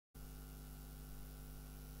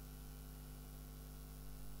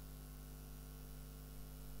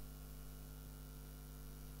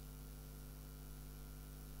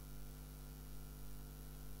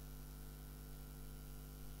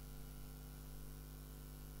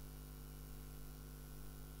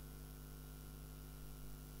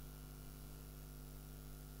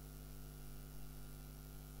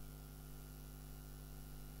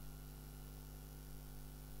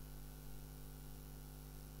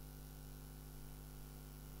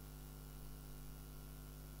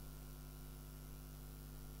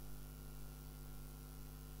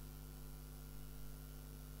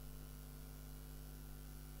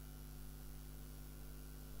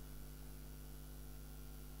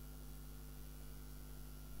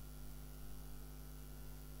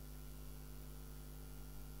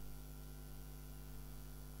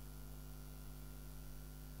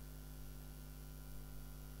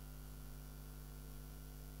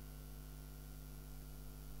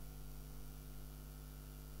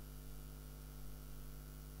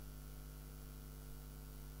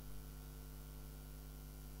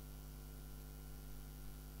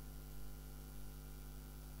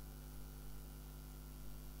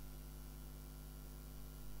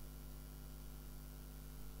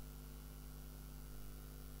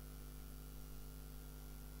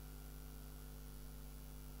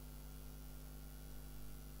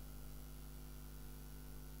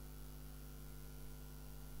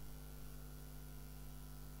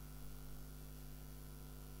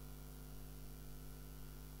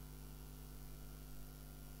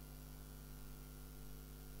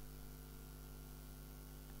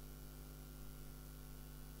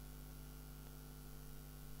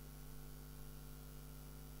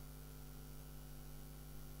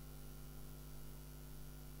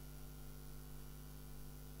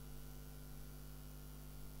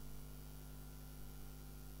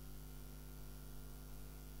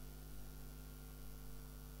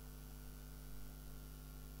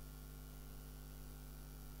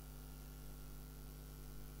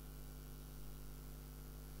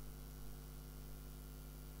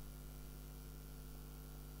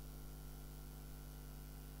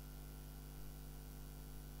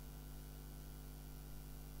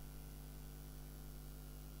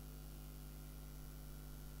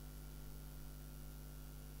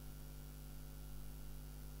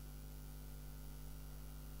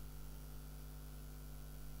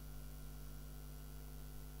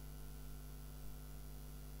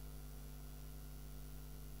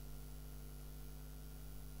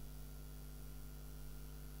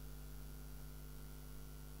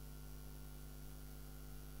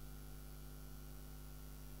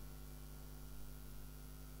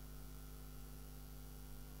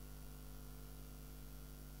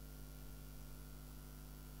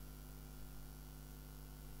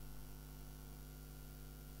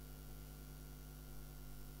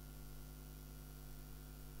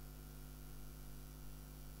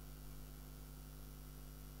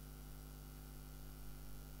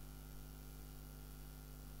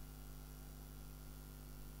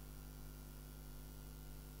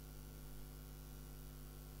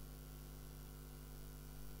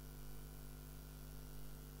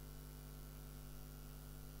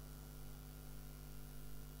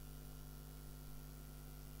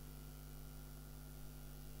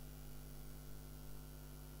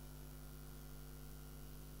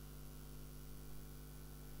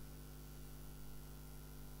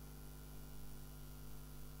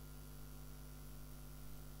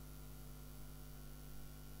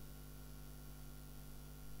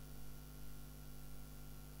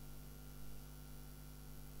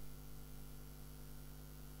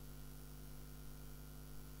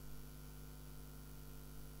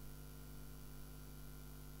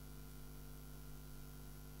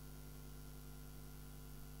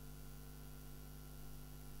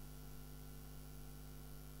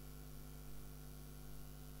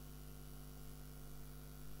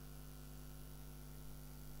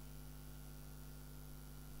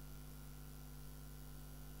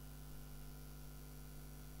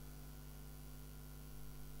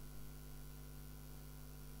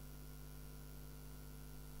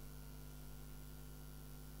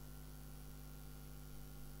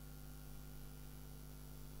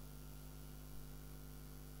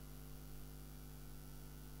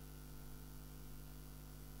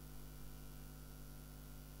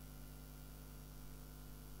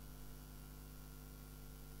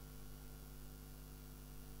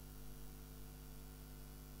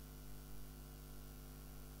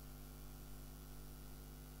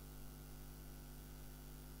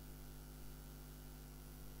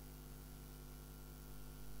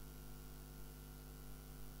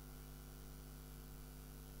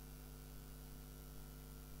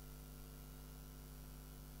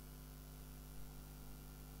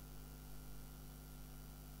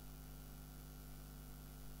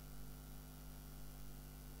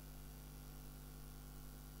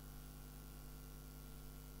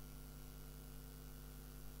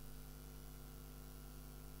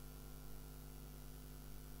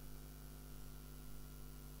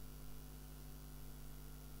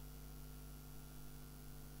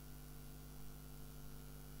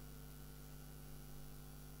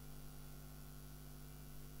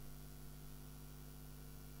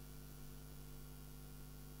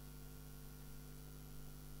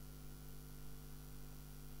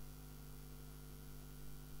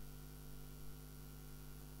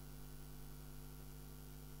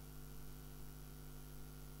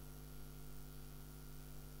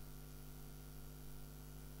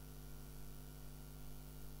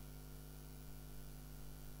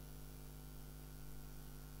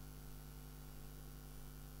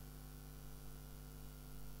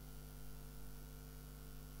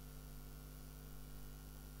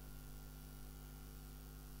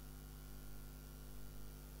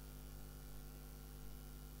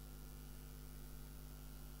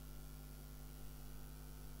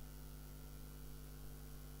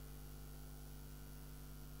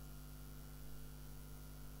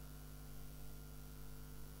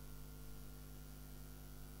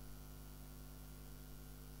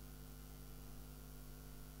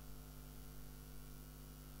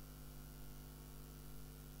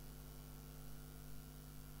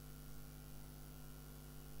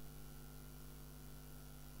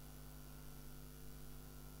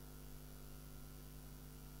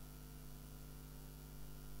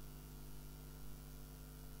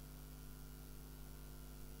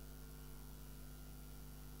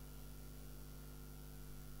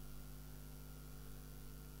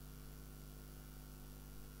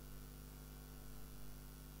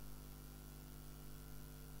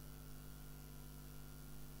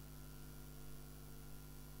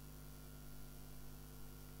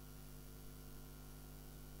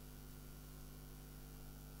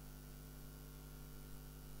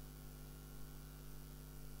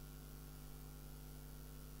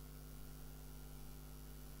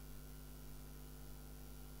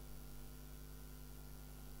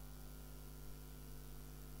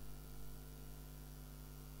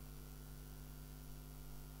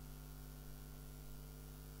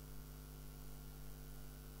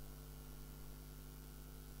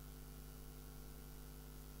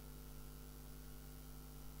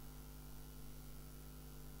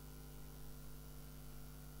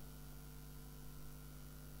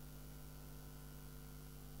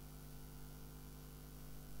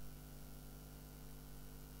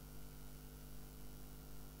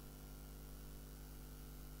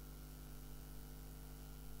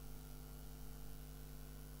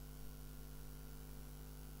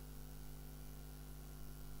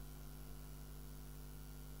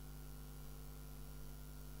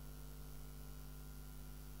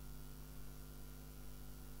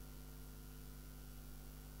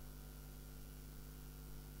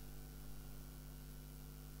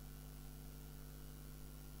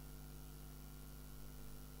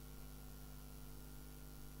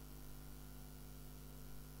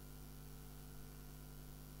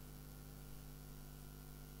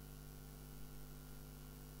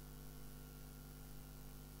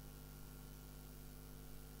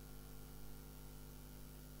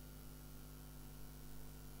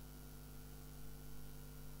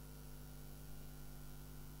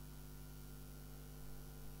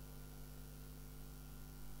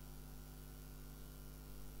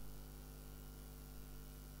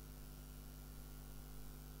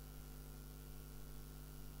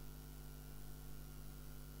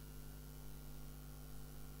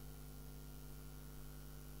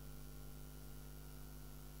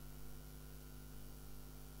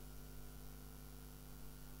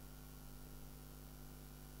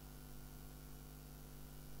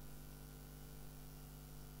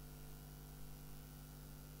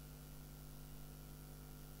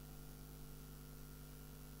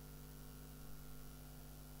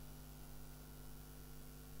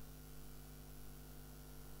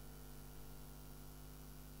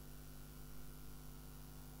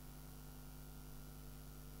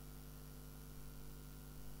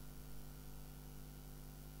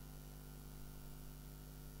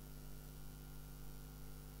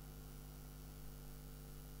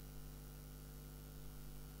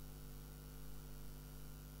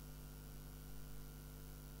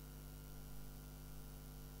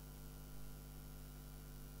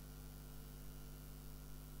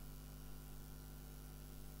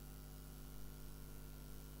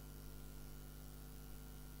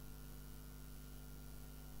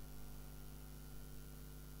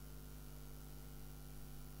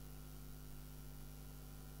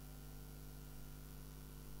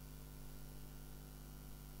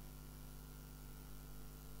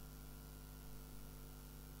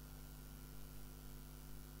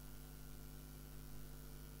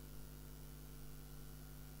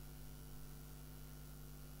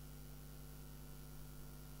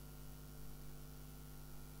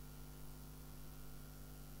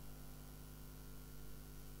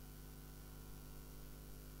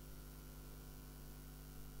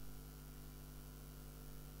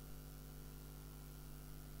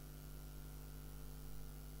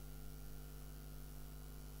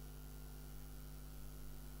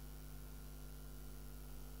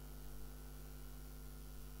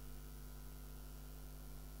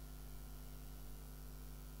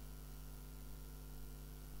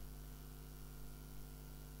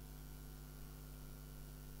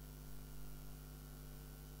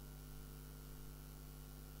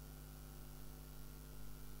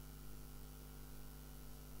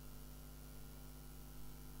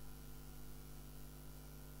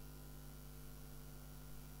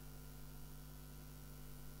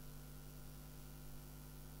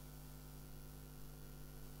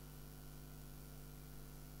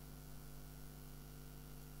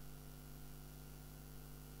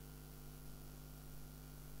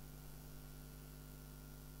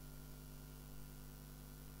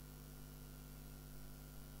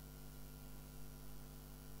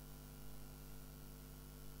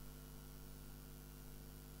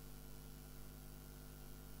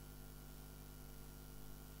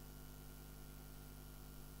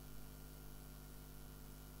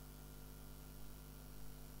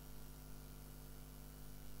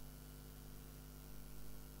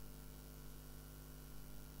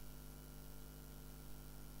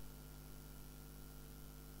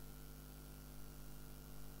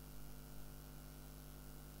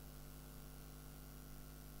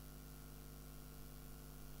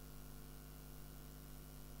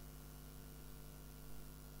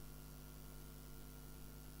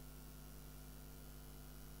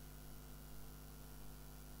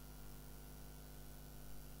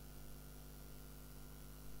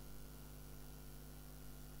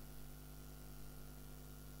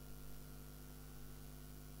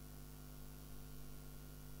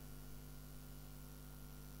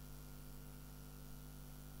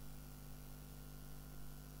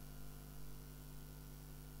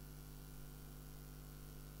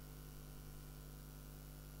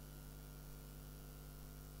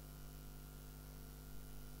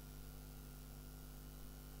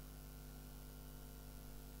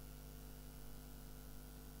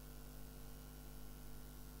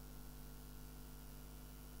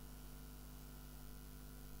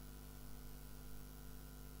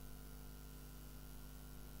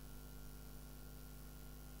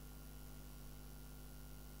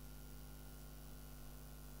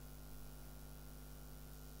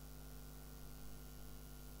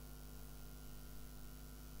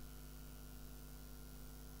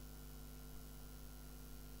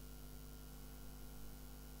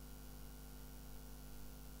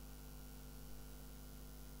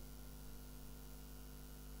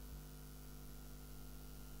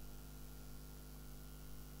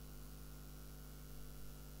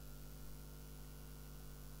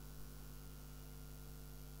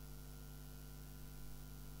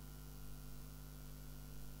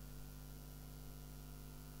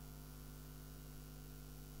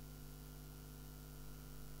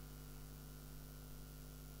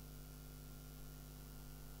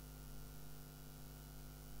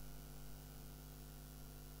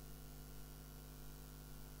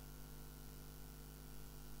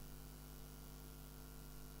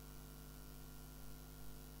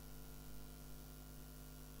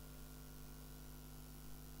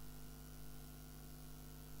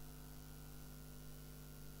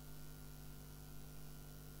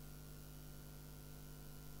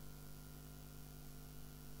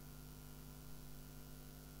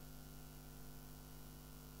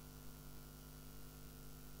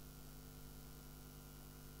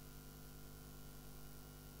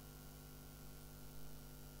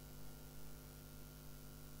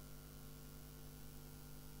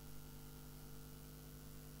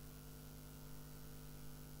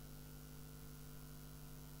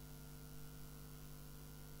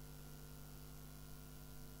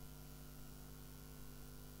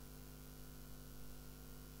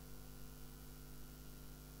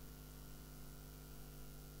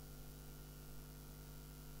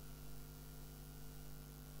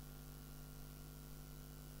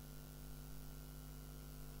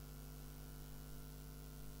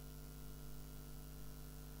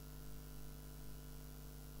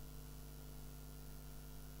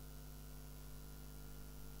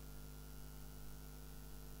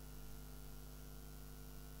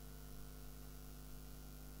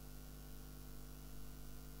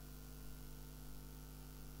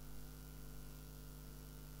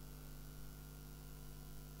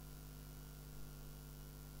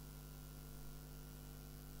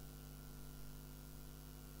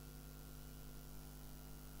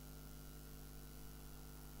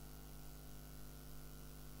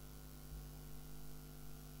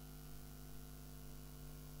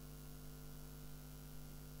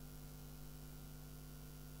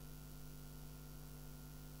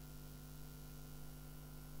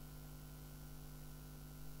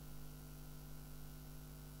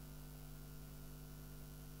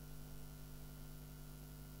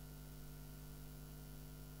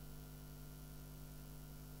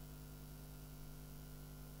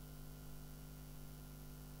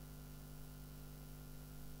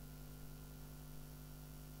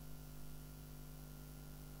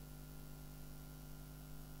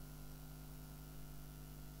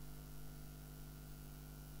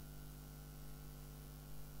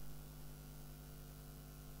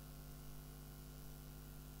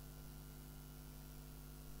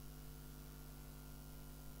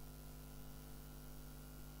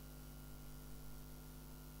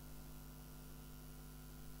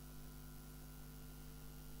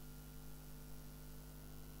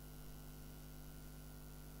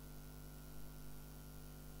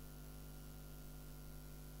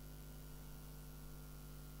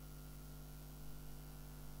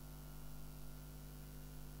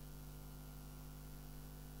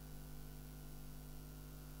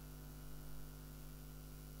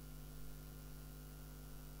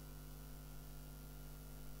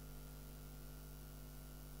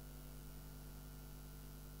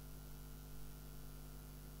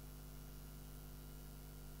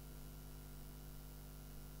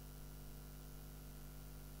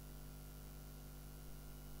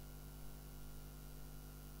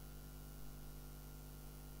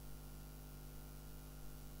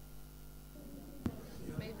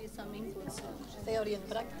theory and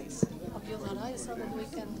practice of human rights so that we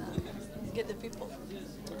can get the people.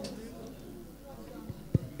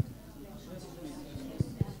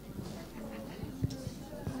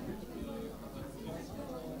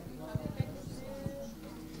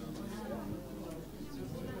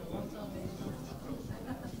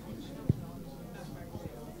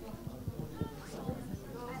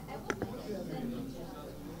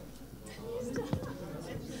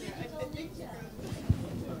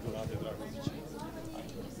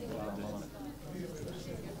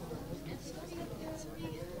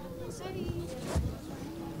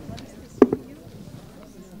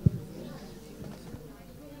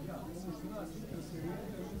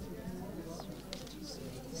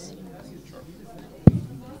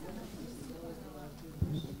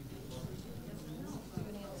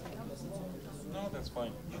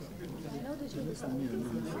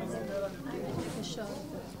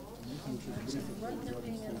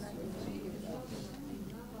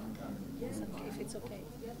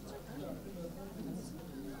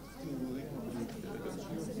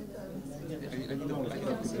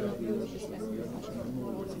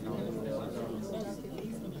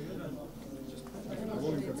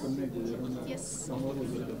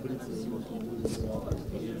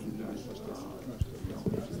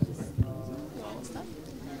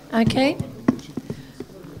 Okay.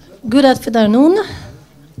 Good afternoon.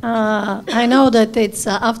 I know that it's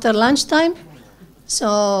after lunchtime,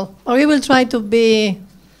 so we will try to be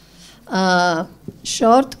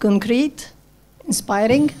short, concrete,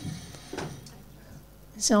 inspiring.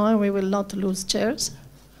 So we will not lose chairs.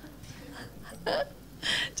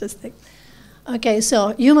 Just take. Okay,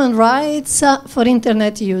 so human rights for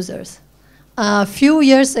internet users. A few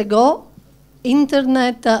years ago,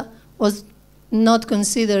 internet was not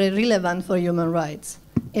considered relevant for human rights.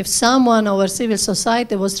 If someone or civil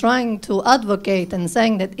society was trying to advocate and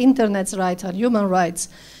saying that internet's rights are human rights,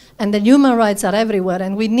 and that human rights are everywhere,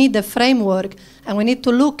 and we need a framework, and we need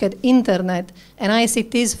to look at internet and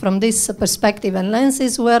ICTs from this perspective and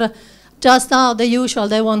lenses, were just the usual.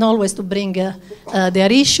 They want always to bring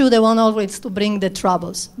their issue, they want always to bring the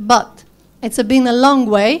troubles. But it's been a long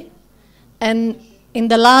way, and in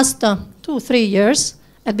the last 2-3 years,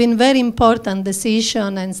 have been very important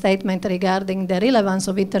decision and statement regarding the relevance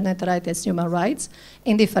of internet rights as human rights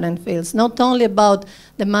in different fields, not only about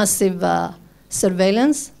the massive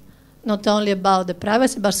surveillance, not only about the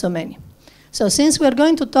privacy, but so many. So since we're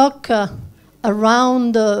going to talk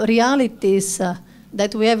around realities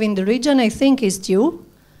that we have in the region, I think it's due,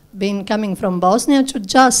 being coming from Bosnia, to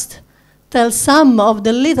just tell some of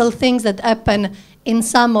the little things that happen in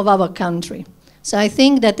some of our country. So I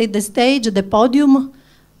think that at the stage, the podium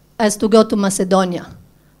has to go to Macedonia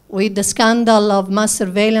with the scandal of mass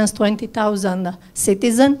surveillance, 20,000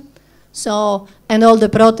 citizens. So, and all the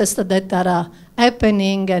protests that are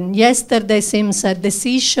happening. And yesterday seems a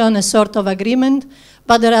decision, a sort of agreement,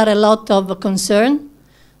 but there are a lot of concern.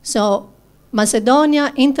 So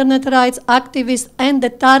Macedonia, internet rights activists, and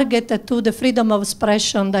the target to the freedom of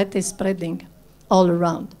expression that is spreading all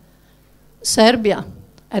around. Serbia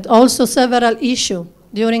had also several issues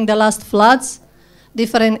during the last floods.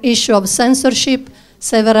 Different issue of censorship,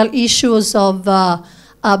 several issues of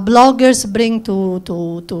bloggers bring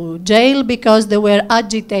to jail because they were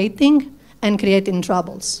agitating and creating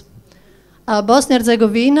troubles. Bosnia and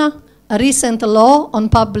Herzegovina, a recent law on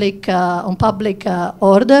public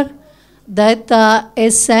order that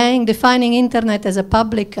is saying, defining internet as a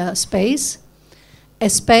public space, a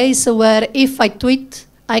space where if I tweet,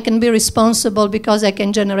 I can be responsible because I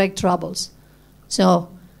can generate troubles. So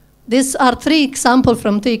these are 3 examples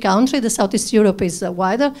from 3 countries. The Southeast Europe is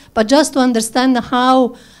wider, but just to understand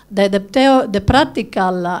how the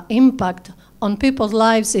practical impact on people's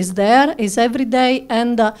lives is there, is every day,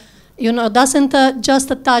 and doesn't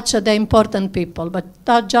just touch the important people, but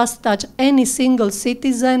just touch any single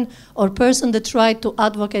citizen or person that try to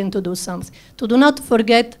advocate and to do something. To do not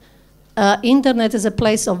forget, internet is a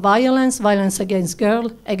place of violence, violence against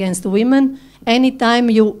girls, against women. Anytime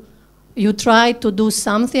you try to do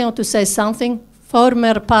something or to say something,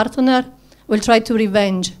 former partner will try to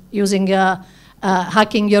revenge using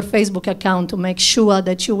hacking your Facebook account to make sure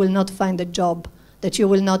that you will not find a job, that you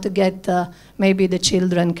will not get maybe the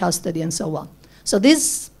children custody and so on. So this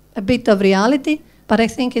is a bit of reality, but I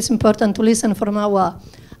think it's important to listen from our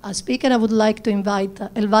speaker. I would like to invite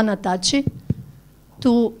Elvana Thaçi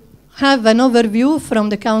to have an overview from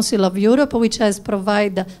the Council of Europe, which has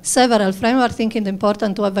provided several frameworks. I think it's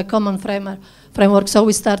important to have a common framework, so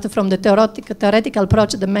we start from the theoretical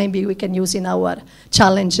approach that maybe we can use in our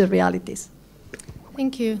challenge realities.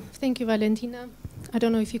 Thank you. Thank you, Valentina. I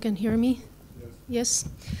don't know if you can hear me. Yes.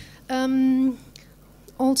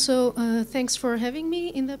 Also, thanks for having me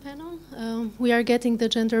in the panel. We are getting the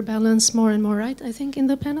gender balance more and more right, I think, in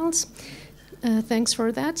the panels. Thanks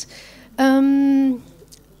for that. I'm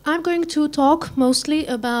going to talk mostly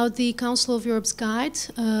about the Council of Europe's guide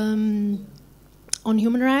on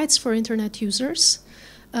human rights for Internet users,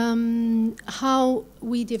 how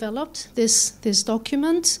we developed this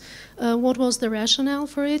document, what was the rationale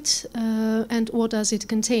for it, and what does it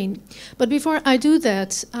contain. But before I do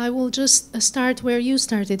that, I will just start where you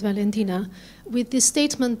started, Valentina, with the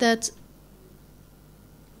statement that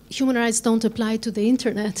human rights don't apply to the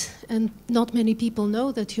internet, and not many people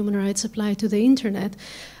know that human rights apply to the internet,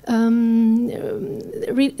 and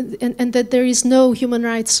that there is no human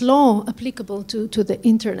rights law applicable to the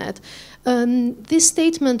internet. This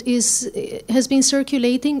statement has been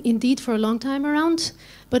circulating indeed for a long time around,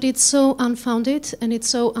 but it's so unfounded and it's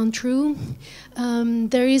so untrue.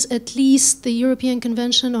 There is at least the European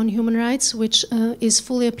Convention on Human Rights, which is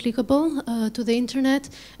fully applicable to the internet,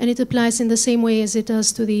 and it applies in the same way as it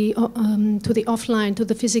does to the offline, to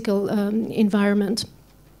the physical environment.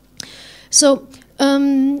 So,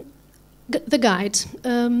 the guide.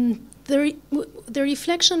 The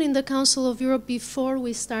reflection in the Council of Europe before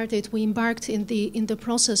we embarked in the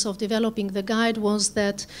process of developing the guide was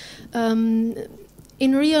that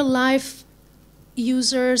in real life,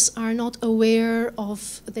 users are not aware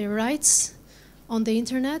of their rights on the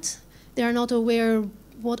internet. They are not aware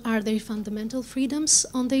what are their fundamental freedoms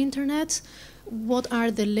on the internet, what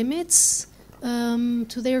are the limits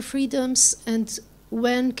to their freedoms, and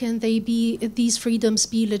when can these freedoms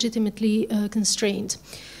be legitimately constrained.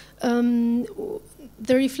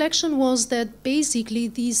 The reflection was that basically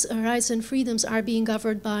these rights and freedoms are being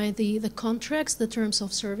governed by the contracts, the terms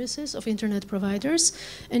of services of internet providers,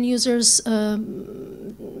 and users,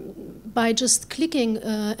 by just clicking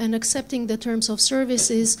and accepting the terms of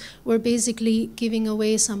services, were basically giving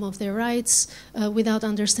away some of their rights without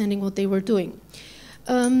understanding what they were doing.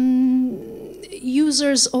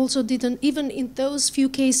 Users also didn't, even in those few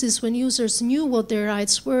cases when users knew what their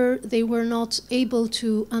rights were, they were not able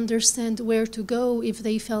to understand where to go if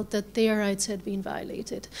they felt that their rights had been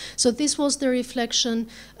violated. So this was the reflection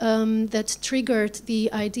that triggered the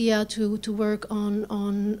idea to work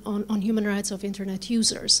on human rights of internet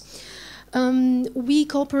users. We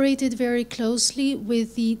cooperated very closely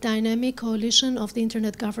with the dynamic coalition of the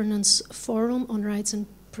Internet Governance Forum on Rights and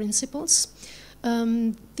Principles.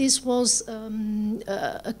 This was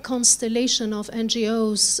a constellation of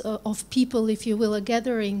NGOs, of people, if you will, a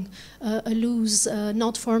gathering, a loose,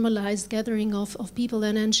 not formalized gathering of people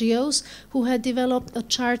and NGOs who had developed a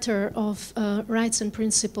charter of rights and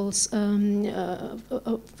principles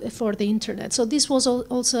for the internet. So this was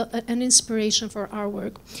also an inspiration for our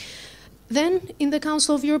work. Then, in the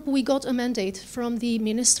Council of Europe, we got a mandate from the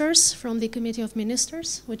ministers, from the Committee of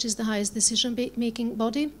Ministers, which is the highest decision-making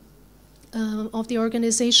body of the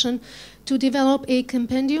organization, to develop a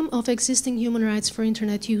compendium of existing human rights for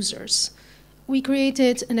internet users. We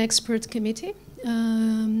created an expert committee,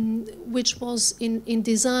 which was in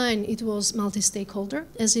design, it was multi-stakeholder,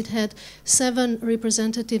 as it had 7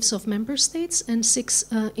 representatives of member states and 6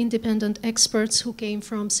 independent experts who came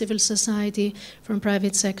from civil society, from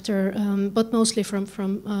private sector, but mostly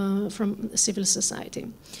from civil society.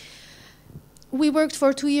 We worked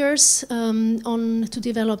for 2 years to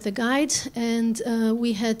develop the guide, and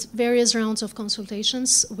we had various rounds of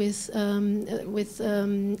consultations with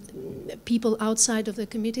people outside of the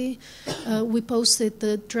committee. We posted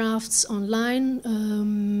the drafts online.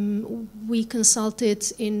 We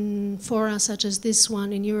consulted in fora such as this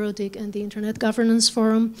one, in EuroDig and the Internet Governance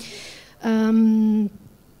Forum.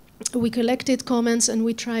 We collected comments and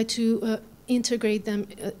we tried to integrate them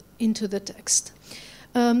into the text.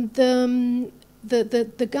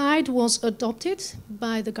 The guide was adopted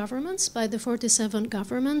by the governments, by the 47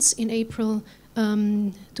 governments in April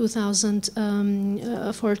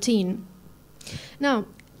 2014. Now,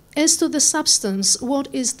 as to the substance, what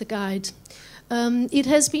is the guide? It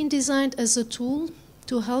has been designed as a tool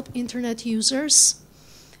to help internet users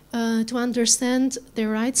to understand their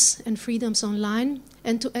rights and freedoms online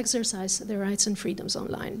and to exercise their rights and freedoms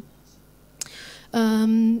online.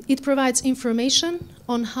 It provides information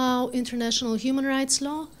on how international human rights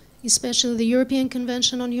law, especially the European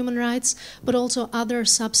Convention on Human Rights, but also other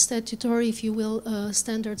sub-statutory, if you will,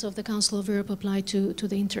 standards of the Council of Europe apply to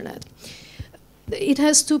the internet. It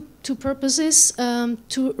has two purposes: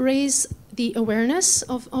 to raise the awareness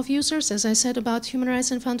of users, as I said, about human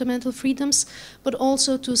rights and fundamental freedoms, but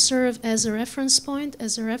also to serve as a reference point,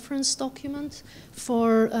 as a reference document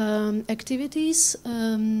for activities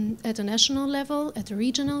at a national level, at a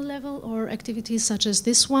regional level, or activities such as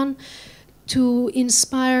this one, to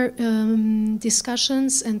inspire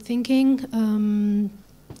discussions and thinking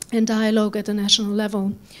and dialogue at a national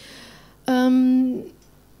level.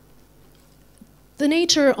 The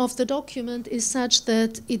nature of the document is such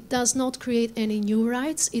that it does not create any new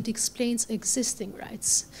rights, it explains existing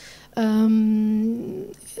rights.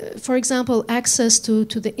 For example, access to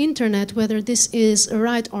the internet, whether this is a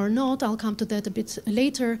right or not, I'll come to that a bit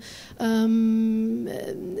later.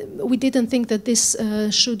 We didn't think that this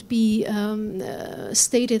should be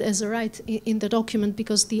stated as a right in the document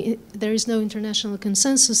because there is no international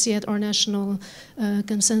consensus yet or national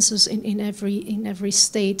consensus in every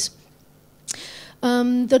state.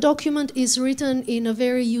 The document is written in a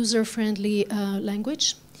very user-friendly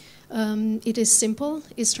language. It is simple.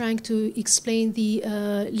 It's trying to explain the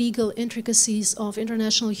legal intricacies of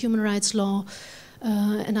international human rights law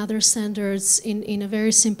and other standards in a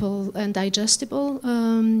very simple and digestible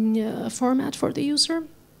format for the user.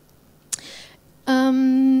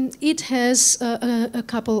 It has a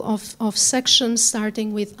couple of sections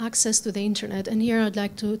starting with access to the internet, and here I'd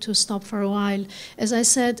like to stop for a while. As I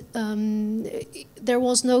said, there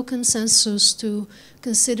was no consensus to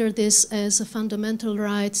consider this as a fundamental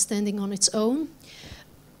right standing on its own,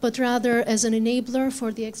 but rather as an enabler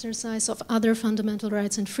for the exercise of other fundamental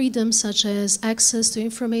rights and freedoms, such as access to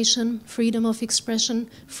information, freedom of expression,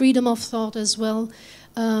 freedom of thought as well,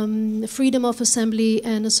 freedom of assembly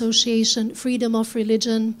and association, freedom of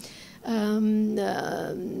religion, the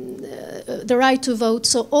right to vote.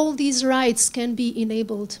 So all these rights can be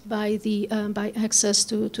enabled by access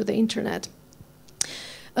to the internet.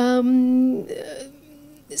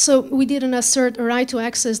 So we didn't assert a right to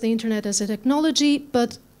access the internet as a technology,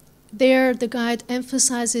 but there the guide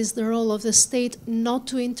emphasizes the role of the state not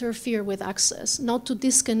to interfere with access, not to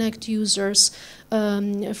disconnect users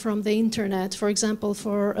from the internet, for example,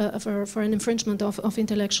 for an infringement of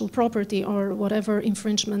intellectual property or whatever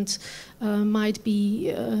infringement might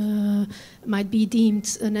be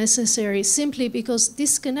deemed necessary, simply because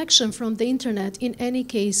disconnection from the internet, in any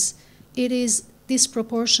case, it is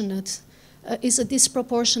disproportionate. Is a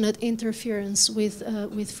disproportionate interference with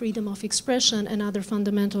freedom of expression and other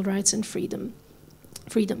fundamental rights and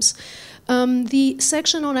freedoms. The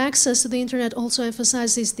section on access to the internet also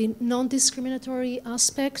emphasizes the non-discriminatory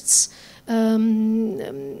aspects.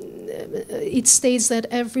 It states that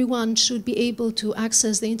everyone should be able to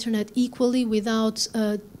access the internet equally without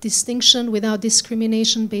distinction, without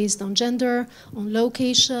discrimination based on gender, on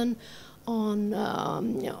location,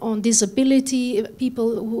 on disability.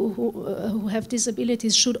 People who have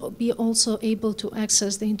disabilities should be also able to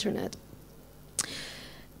access the internet.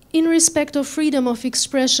 In respect of freedom of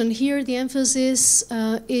expression, here the emphasis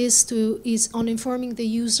is on informing the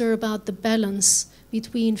user about the balance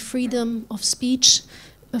between freedom of speech,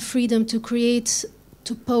 freedom to create,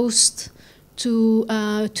 to post, to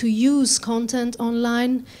use content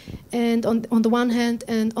online, and on the one hand,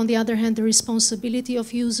 and on the other hand, the responsibility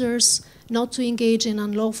of users not to engage in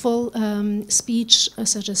unlawful speech,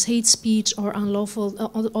 such as hate speech or unlawful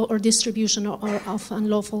or distribution of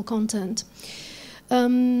unlawful content.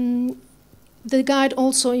 The guide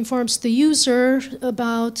also informs the user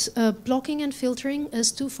about blocking and filtering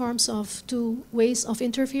as two ways of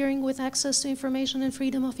interfering with access to information and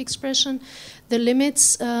freedom of expression, the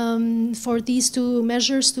limits for these two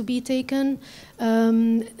measures to be taken,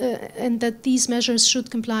 and that these measures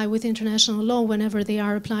should comply with international law whenever they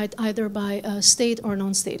are applied either by state or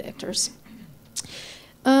non-state actors.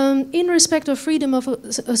 In respect of freedom of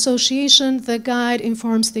association, the guide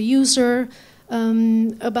informs the user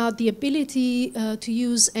about the ability to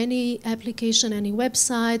use any application, any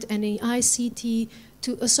website, any ICT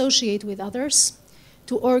to associate with others,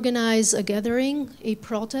 to organize a gathering, a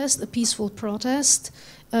protest, a peaceful protest,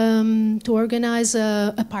 to organize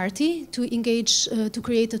a party, to engage, to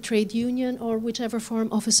create a trade union or whichever form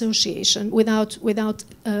of association without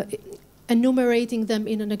enumerating them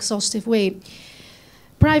in an exhaustive way.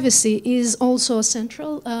 Privacy is also a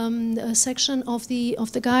central section of the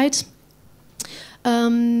guide.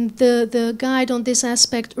 The guide on this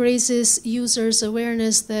aspect raises users'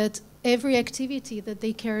 awareness that every activity that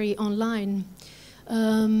they carry online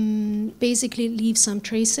basically leaves some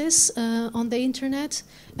traces on the internet,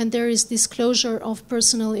 and there is disclosure of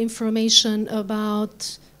personal information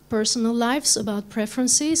about personal lives, about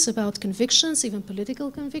preferences, about convictions, even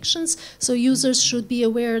political convictions. So users should be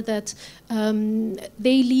aware that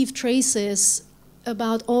they leave traces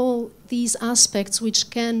about all these aspects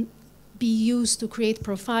which can be used to create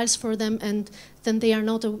profiles for them, and then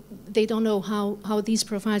they don't know how these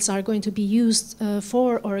profiles are going to be used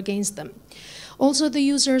for or against them. Also, the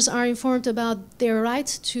users are informed about their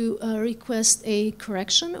right to request a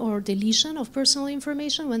correction or deletion of personal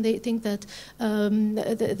information when they think that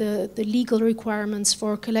the legal requirements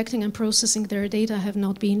for collecting and processing their data have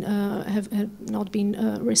not been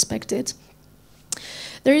respected.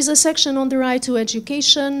 There is a section on the right to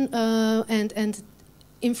education and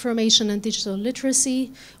information and digital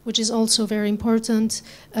literacy, which is also very important.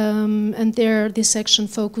 And there, this section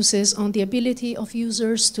focuses on the ability of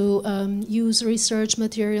users to use research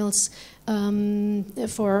materials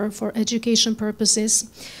for education purposes.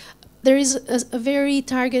 There is a very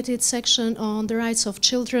targeted section on the rights of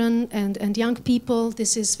children and young people.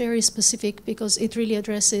 This is very specific because it really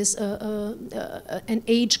addresses an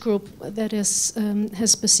age group that has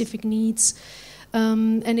specific needs.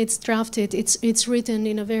 And it's drafted, it's written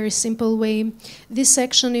in a very simple way. This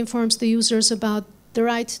section informs the users about the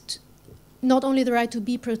right, not only the right to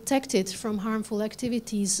be protected from harmful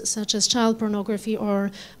activities such as child pornography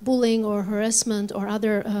or bullying or harassment or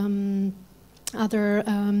other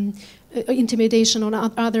intimidation or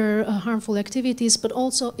other harmful activities, but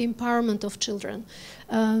also empowerment of children.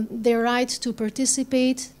 Their right to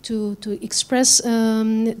participate, to express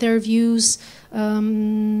their views,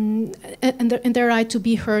 and their right to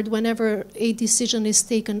be heard whenever a decision is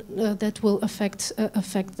taken that will affect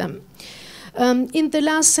them. In the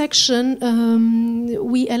last section,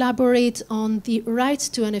 we elaborate on the right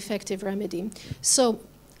to an effective remedy. So,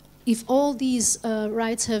 if all these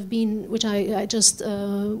rights have been, which I just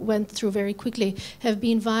went through very quickly, have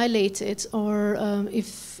been violated, or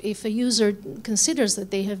if a user considers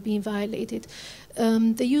that they have been violated,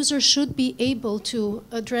 the user should be able to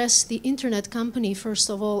address the internet company,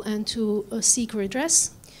 first of all, and to seek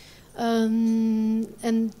redress.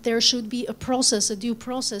 And there should be a process, a due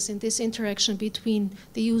process in this interaction between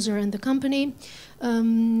the user and the company.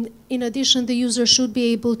 In addition, the user should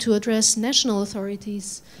be able to address national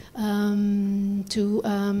authorities to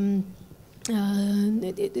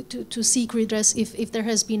seek redress if there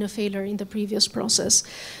has been a failure in the previous process.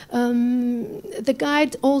 The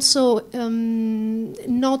guide also,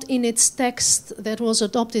 not in its text that was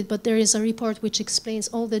adopted, but there is a report which explains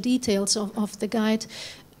all the details of the guide,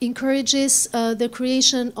 encourages the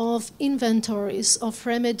creation of inventories of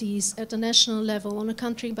remedies at a national level on a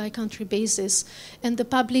country-by-country basis, and the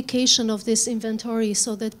publication of this inventory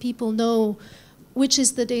so that people know which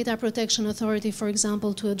is the data protection authority, for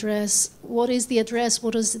example, to address, what is the address,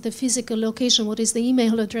 what is the physical location, what is the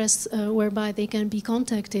email address whereby they can be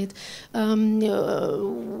contacted.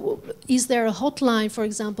 Is there a hotline, for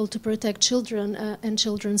example, to protect children and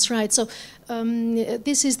children's rights? So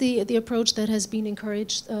this is the approach that has been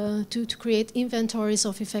encouraged to create inventories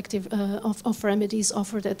of effective of remedies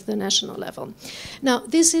offered at the national level. Now,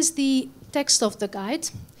 this is the text of the guide.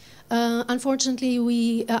 Unfortunately,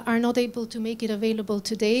 we are not able to make it available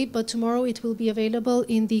today, but tomorrow it will be available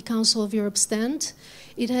in the Council of Europe stand.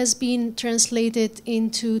 It has been translated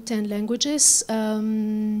into 10 languages.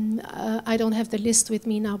 I don't have the list with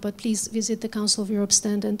me now, but please visit the Council of Europe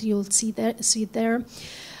stand and you'll see it there.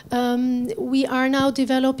 We are now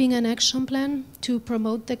developing an action plan to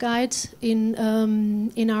promote the guide in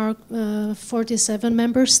our 47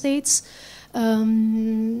 member states.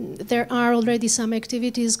 There are already some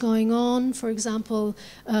activities going on. For example,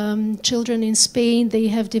 children in Spain, they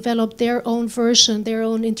have developed their own version, their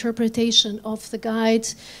own interpretation of the guide,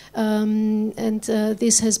 and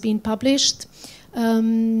this has been published.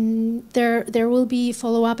 There will be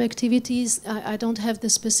follow-up activities. I don't have the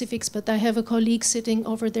specifics, but I have a colleague sitting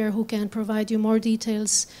over there who can provide you more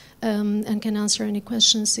details and can answer any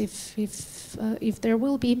questions if there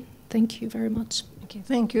will be. Thank you very much. Okay,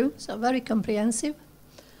 thank you. So very comprehensive.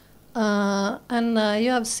 And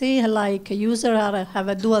you have seen like users have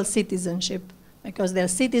a dual citizenship because they're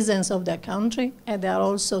citizens of their country and they are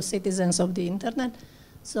also citizens of the internet.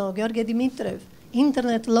 So George Dimitrov,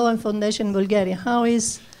 Internet Law and Foundation in Bulgaria, how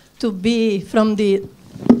is to be from the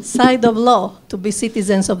side of law to be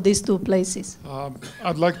citizens of these two places?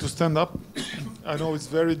 I'd like to stand up. I know it's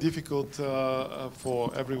very difficult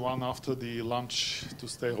for everyone after the lunch to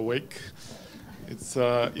stay awake. It's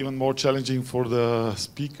even more challenging for the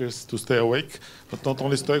speakers to stay awake, but not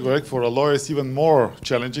only stay awake, for a lawyer it's even more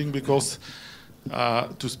challenging because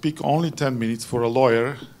to speak only 10 minutes for a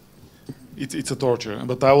lawyer, it's a torture.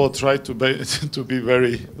 But I will try to be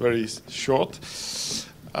very, very short.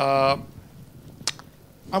 I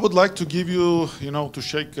would like to give you, to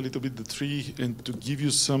shake a little bit the tree and to give you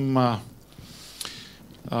some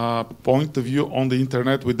point of view on the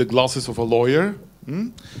internet with the glasses of a lawyer.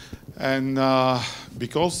 And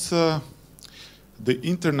because the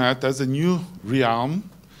internet as a new realm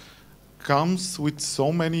comes with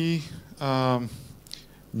so many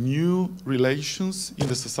new relations in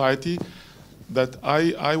the society that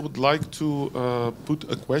I would like to put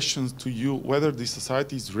a question to you, whether the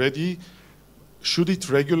society is ready. Should it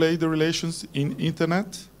regulate the relations in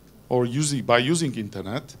internet or by using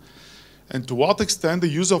internet? And to what extent the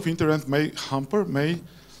use of internet may hamper, may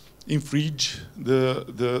infringe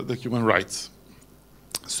the human rights?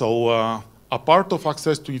 So a part of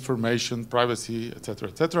access to information, privacy,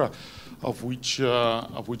 etc., of which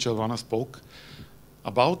Elvana spoke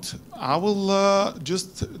about, I will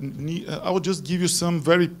just give you some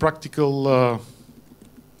very practical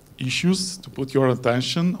issues to put your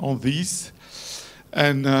attention on these.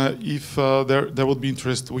 And if there would be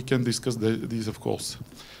interest, we can discuss these, of course.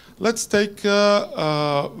 Let's take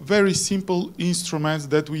very simple instruments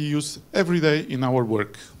that we use every day in our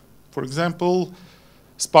work. For example,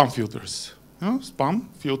 spam filters. You know, spam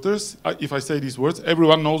filters, if I say these words,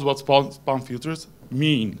 everyone knows what spam filters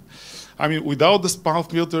mean. I mean, without the spam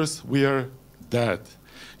filters, we are dead.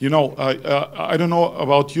 You know, I don't know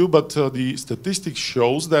about you, but the statistics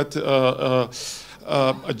shows that a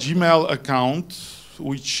Gmail account,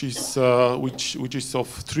 which is of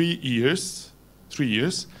 3 years,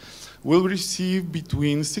 will receive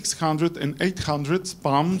between 600 and 800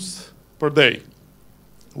 spams per day.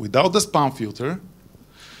 Without the spam filter,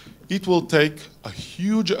 it will take a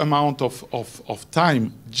huge amount of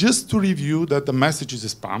time just to review that the message is a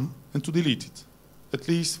spam and to delete it, at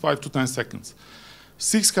least 5 to 10 seconds.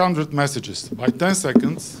 600 messages by 10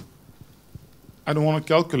 seconds, I don't want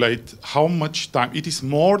to calculate how much time. It is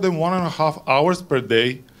more than 1.5 hours per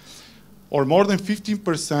day, or more than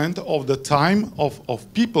 15% of the time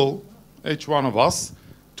of people, each one of us,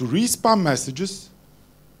 to read spam messages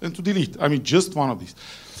and to delete. I mean, just one of these.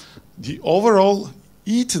 The overall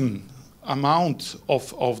eaten amount of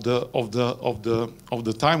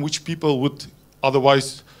the time which people would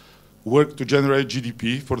otherwise work to generate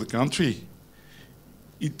GDP for the country,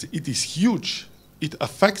 it is huge. It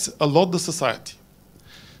affects a lot the society.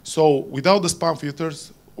 So without the spam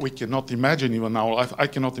filters, we cannot imagine even our life. I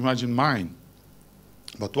cannot imagine mine.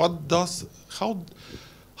 But how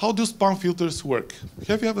do spam filters work?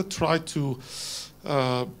 Have you ever tried to,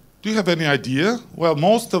 do you have any idea? Well,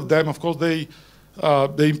 most of them, of course, they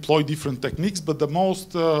employ different techniques, but the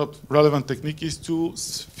most relevant technique is to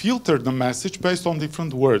filter the message based on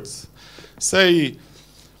different words. Say,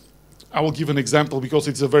 I will give an example because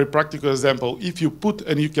it's a very practical example. If you put,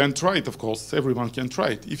 and you can try it, of course, everyone can try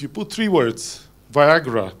it. If you put 3 words,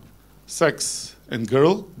 Viagra, sex, and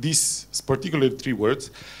girl, these particularly 3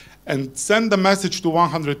 words, and send the message to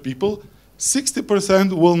 100 people,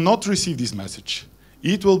 60% will not receive this message.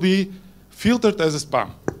 It will be filtered as a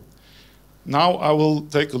spam. Now I will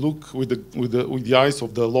take a look with the eyes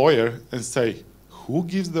of the lawyer and say, who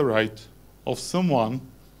gives the right of someone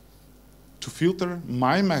to filter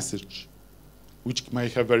my message, which may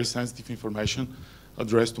have very sensitive information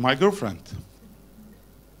addressed to my girlfriend?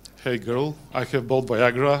 Hey girl, I have bought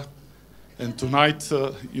Viagra, and tonight,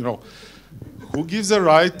 you know, who gives the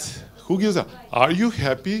right? Are you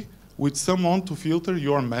happy with someone to filter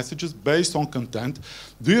your messages based on content?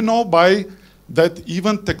 Do you know that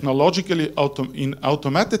even technologically in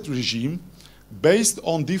automated regime, based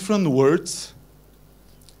on different words,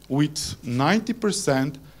 with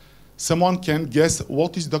 90%, someone can guess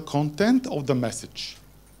what is the content of the message.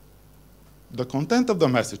 The content of the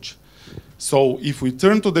message. So if we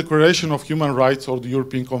turn to the Declaration of Human Rights or the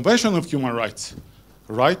European Convention of Human Rights,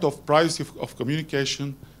 right of privacy of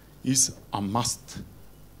communication is a must.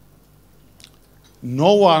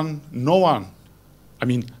 No one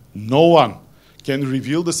can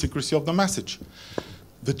reveal the secrecy of the message.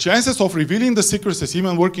 The chances of revealing the secrecies,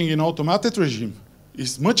 even working in automated regime,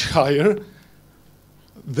 is much higher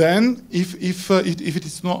than if it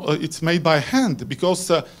is not, it's made by hand,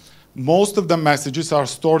 because most of the messages are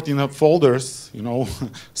stored in folders, you know,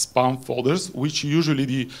 spam folders, which usually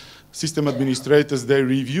the system administrators, they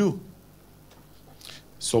review.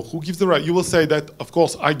 So who gives the right? You will say that, of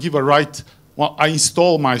course, I give a right. Well, I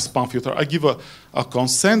install my spam filter. I give a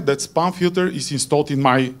consent that spam filter is installed in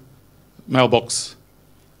my mailbox.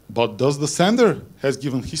 But does the sender has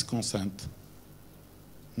given his consent?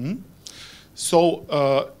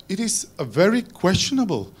 So it is a very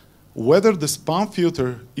questionable whether the spam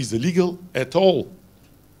filter is illegal at all.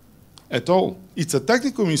 At all. It's a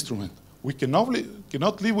technical instrument. We cannot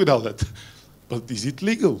live without it. But is it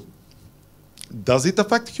legal? Does it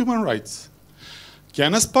affect human rights?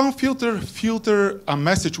 Can a spam filter a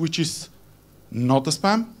message which is not a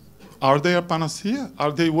spam? Are they a panacea?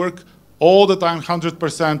 Are they work all the time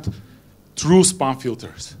 100% through spam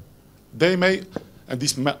filters? They may, and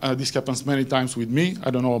this happens many times with me. I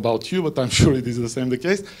don't know about you, but I'm sure it is the same the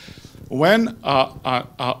case. When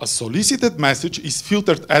a solicited message is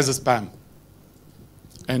filtered as a spam.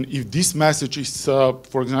 And if this message is,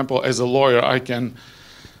 for example, as a lawyer, I can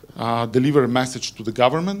deliver a message to the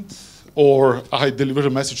government, or I deliver a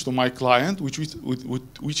message to my client,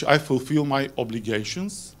 which I fulfill my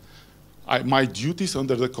obligations, my duties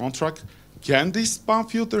under the contract. Can this spam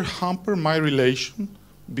filter hamper my relation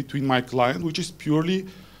between my client, which is purely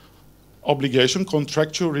obligation,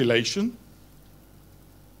 contractual relation?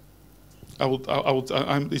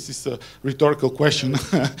 This is a rhetorical question.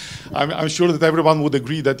 I'm sure that everyone would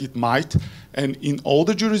agree that it might. And in all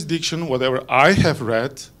the jurisdiction, whatever I have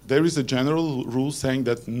read, there is a general rule saying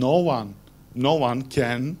that no one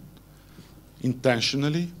can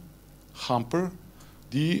intentionally hamper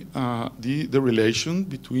the relation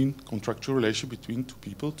between, contractual relation between two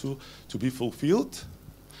people to be fulfilled.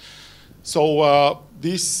 So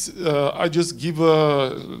I just give,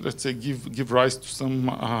 let's say, give rise to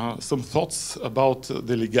some thoughts about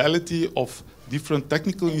the legality of different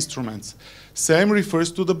technical instruments. Same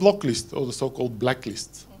refers to the block list, or the so-called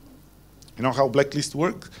blacklist. You know how blacklists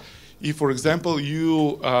work? If, for example,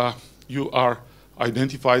 you are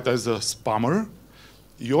identified as a spammer,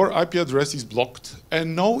 your IP address is blocked,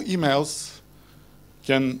 and no emails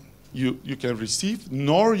you can receive,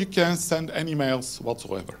 nor you can send any emails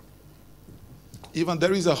whatsoever. Even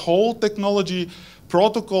there is a whole technology,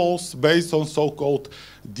 protocols based on so-called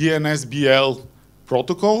DNSBL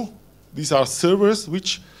protocol. These are servers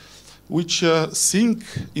which sync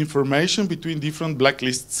information between different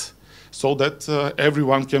blacklists so that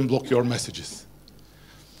everyone can block your messages.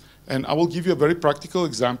 And I will give you a very practical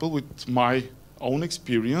example with my own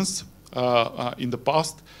experience. In the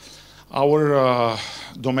past, our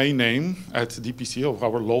domain name at DPC of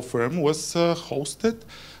our law firm was hosted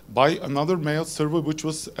by another mail server which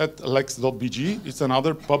was at lex.bg. It's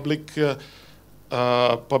another public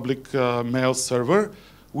mail server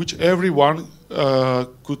which everyone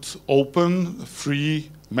could open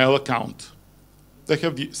free mail account. They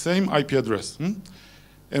have the same IP address.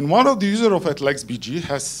 And one of the users of @lex.bg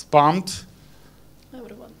has spammed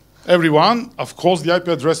everyone. Of course, the IP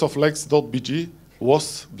address of lex.bg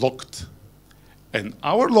was blocked. And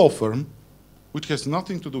our law firm, which has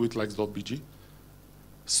nothing to do with lex.bg,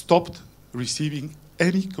 stopped receiving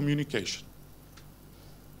any communication.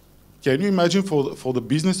 Can you imagine for the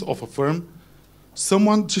business of a firm,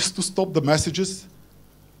 someone just to stop the messages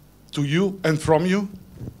to you and from you?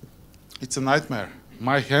 It's a nightmare.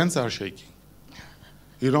 My hands are shaking.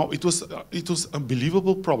 You know, it was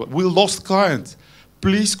unbelievable problem. We lost clients.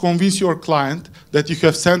 Please convince your client that you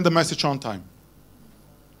have sent the message on time.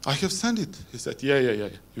 I have sent it. He said, yeah,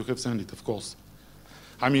 you have sent it, of course.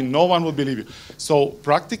 I mean, no one will believe you. So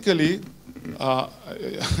practically,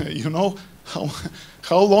 you know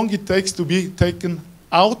how long it takes to be taken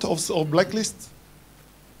out of blacklist?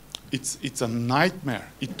 It's a nightmare.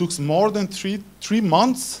 It took more than three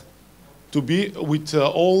months to be with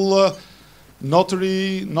all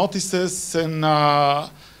notary notices and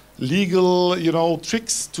legal, you know,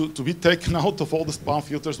 tricks to be taken out of all the spam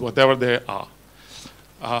filters, whatever they are.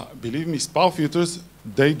 Believe me, spam filters,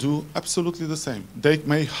 they do absolutely the same. They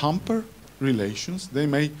may hamper relations, they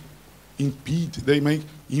may impede, they may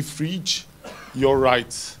infringe your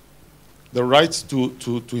rights. The rights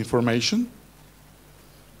to information,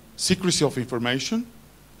 secrecy of information.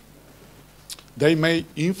 They may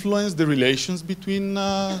influence the relations between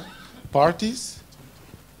parties,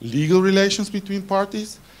 legal relations between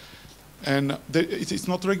parties, and it's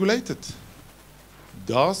not regulated.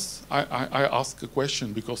 Thus, I ask a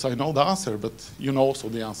question because I know the answer, but you know also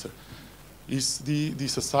the answer. Is the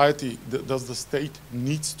society, does the state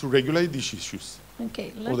needs to regulate these issues?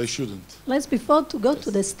 Okay, or they shouldn't? Let's, before to go to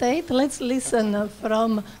the state, let's listen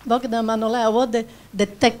from Bogdan Manolea what the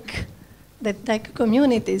tech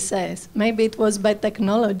community says. Maybe it was by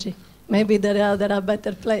technology. Maybe there are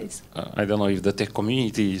better places. I don't know if the tech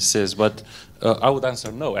community says, but I would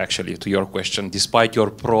answer no, actually, to your question. Despite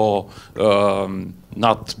your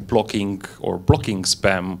not blocking or blocking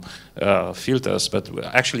spam filters, but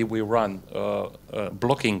actually we run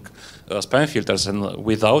blocking spam filters, and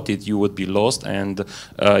without it you would be lost. And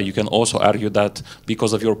you can also argue that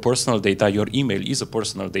because of your personal data, your email is a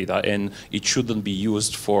personal data, and it shouldn't be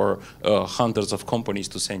used for hundreds of companies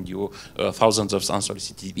to send you thousands of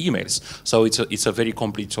unsolicited emails. So it's a very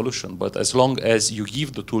complete solution. But as long as you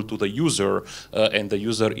give the tool to the user and the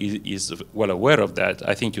user is well aware of that,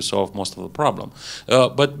 I think you solve most of the problem.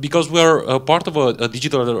 But because we're part of a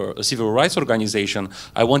digital civil rights organization,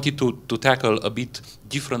 I wanted to tackle a bit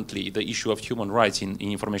differently the issue of human rights in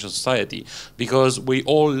information society, because we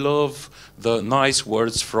all love the nice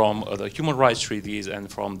words from the human rights treaties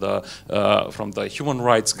and from the human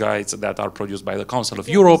rights guides that are produced by the Council of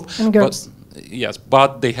Europe.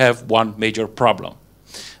 But they have one major problem.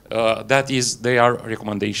 That is, they are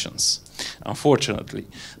recommendations, unfortunately.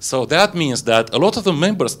 So that means that a lot of the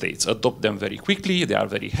member states adopt them very quickly. They are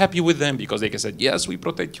very happy with them because they can say, yes, we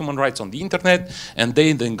protect human rights on the internet, and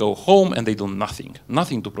they then go home and they do nothing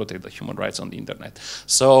to protect the human rights on the internet.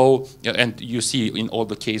 So, and you see in all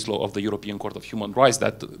the case law of the European Court of Human Rights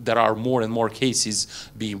that there are more and more cases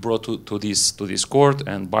being brought to this court.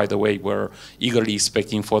 And by the way, we're eagerly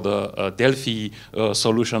expecting for the Delphi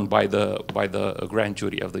solution by the grand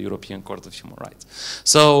jury of the European Court of Human Rights.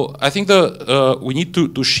 So I think we need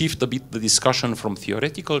to shift a bit the discussion from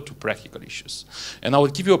theoretical to practical issues. And I will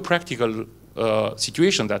give you a practical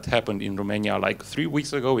situation that happened in Romania like 3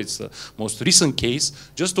 weeks ago. It's the most recent case,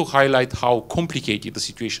 just to highlight how complicated the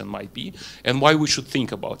situation might be and why we should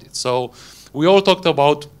think about it. So we all talked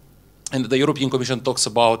about, and the European Commission talks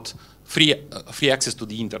about, free access to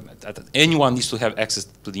the internet, that anyone needs to have access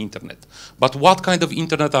to the internet. But what kind of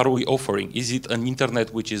internet are we offering? Is it an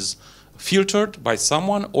internet which is filtered by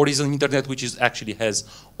someone, or is it an internet which actually has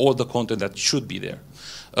all the content that should be there?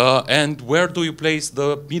 And where do you place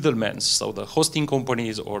the middlemen, so the hosting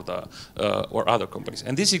companies or other companies?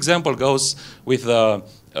 And this example goes with a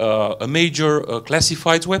major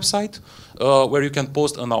classifieds website where you can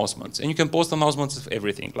post announcements. And you can post announcements of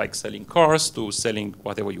everything, like selling cars to selling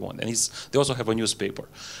whatever you want. And they also have a newspaper.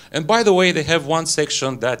 And by the way, they have one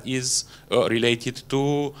section that is related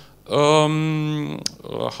to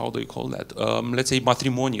how do you call that? Let's say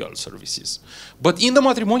matrimonial services. But in the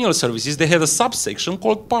matrimonial services, they had a subsection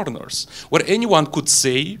called partners, where anyone could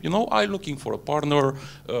say, you know, I'm looking for a partner,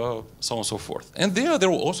 so on and so forth. And there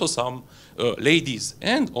were also some ladies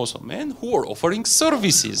and also men who were offering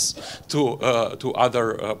services to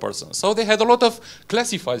other persons. So they had a lot of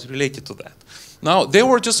classifieds related to that. Now, they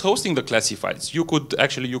were just hosting the classifieds. You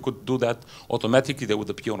could do that automatically. They would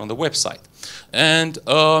appear on the website. And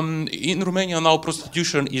in Romania now,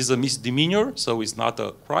 prostitution is a misdemeanor, so it's not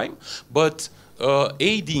a crime. But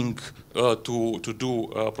aiding to do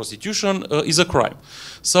prostitution is a crime.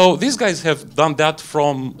 So these guys have done that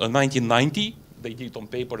from 1990. They did it on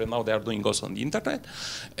paper, and now they are doing also on the internet.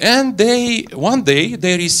 And one day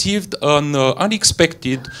they received an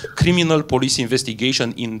unexpected criminal police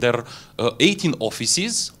investigation in their 18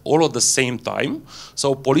 offices, all at the same time.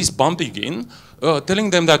 So police bumping in, telling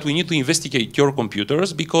them that we need to investigate your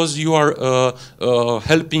computers because you are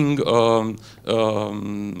helping a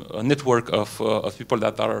network of people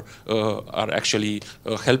that are actually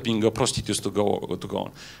helping prostitutes to go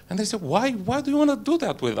on. And they said, why do you want to do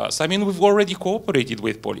that with us? I mean, we've already cooperated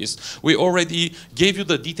with police. We already gave you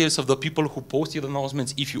the details of the people who posted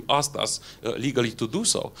announcements if you asked us legally to do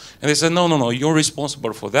so. And they said, no, you're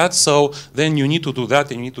responsible for that, so then you need to do that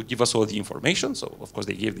and you need to give us all the information. So, of course,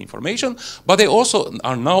 they gave the information, but they also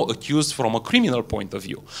are now accused from a criminal point of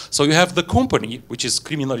view. So you have the company, which is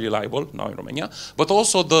criminally liable now in Romania, but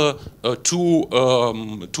also the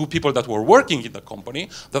two people that were working in the company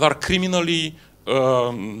that are criminally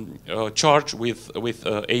charged with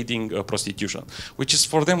aiding prostitution, which is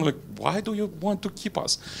for them like, why do you want to keep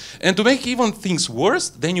us? And to make even things worse,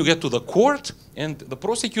 then you get to the court, and the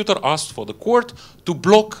prosecutor asked for the court to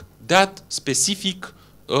block that specific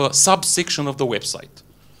subsection of the website.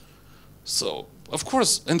 So, of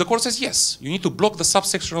course, and the court says, yes, you need to block the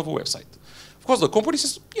subsection of the website. Of course, the company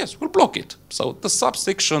says, yes, we'll block it. So the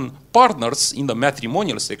subsection partners in the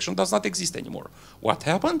matrimonial section does not exist anymore. What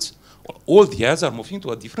happens? Well, all the ads are moving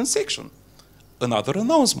to a different section. Another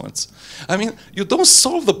announcements. I mean, you don't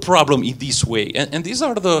solve the problem in this way. And these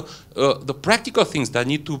are the practical things that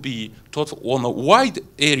need to be taught on a wide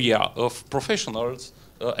area of professionals,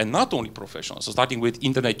 and not only professionals, so starting with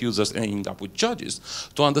internet users and ending up with judges,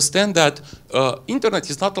 to understand that internet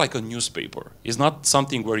is not like a newspaper. It's not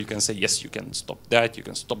something where you can say, yes, you can stop that, you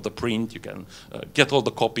can stop the print, you can get all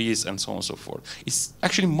the copies, and so on and so forth. It's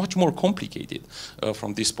actually much more complicated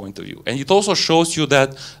from this point of view. And it also shows you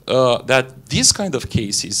that, that these kind of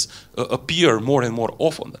cases appear more and more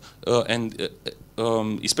often.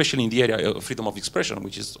 Especially in the area of freedom of expression,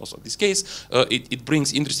 which is also this case, it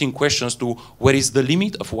brings interesting questions to where is the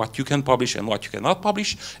limit of what you can publish and what you cannot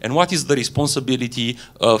publish, and what is the responsibility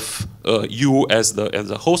of you as the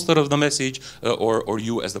hoster of the message, or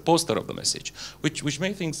you as the poster of the message, which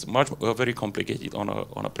makes things very complicated on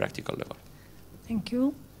a practical level. Thank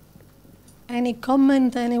you. Any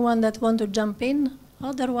comment, anyone that want to jump in?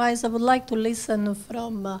 Otherwise, I would like to listen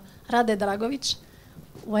from Rade Dragović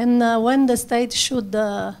when the state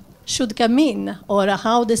should come in, or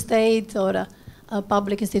how the state or a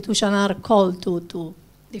public institution are called to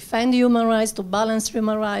defend human rights, to balance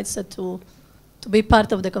human rights, to be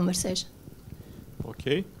part of the conversation.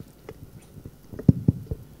 Okay.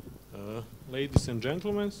 Ladies and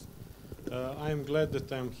gentlemen, I am glad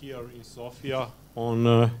that I'm here in Sofia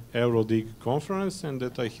on EuroDig conference and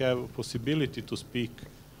that I have a possibility to speak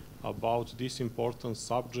about this important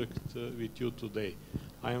subject with you today.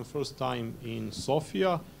 I am first time in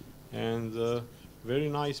Sofia, and very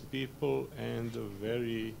nice people and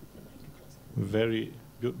very, very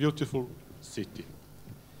beautiful city.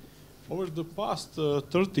 Over the past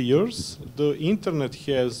 30 years, the internet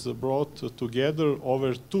has brought together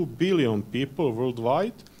over 2 billion people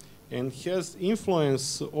worldwide and has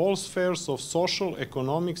influenced all spheres of social,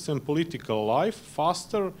 economics, and political life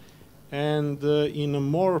faster and in a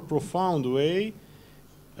more profound way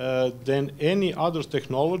than any other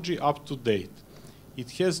technology up to date.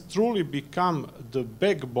 It has truly become the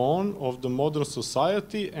backbone of the modern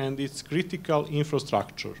society and its critical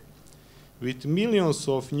infrastructure. With millions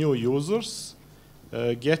of new users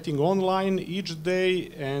getting online each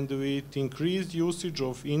day and with increased usage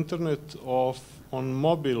of internet on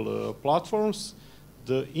mobile platforms,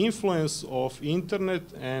 the influence of internet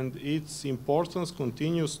and its importance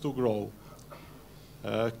continues to grow.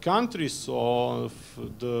 Countries of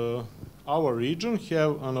our region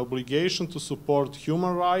have an obligation to support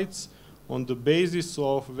human rights on the basis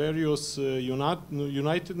of various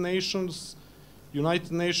United Nations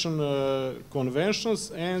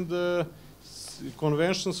conventions and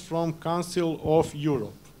conventions from Council of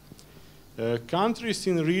Europe. Countries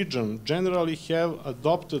in the region generally have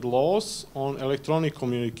adopted laws on electronic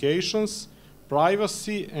communications,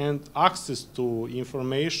 privacy, and access to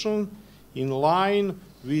information in line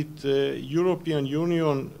with European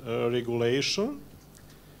Union regulation.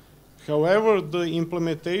 However, the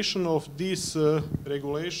implementation of these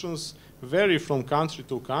regulations vary from country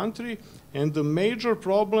to country, and the major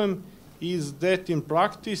problem is that in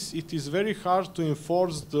practice it is very hard to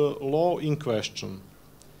enforce the law in question.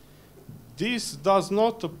 This does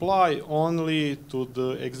not apply only to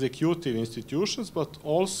the executive institutions, but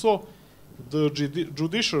also the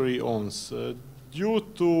judiciary ones, due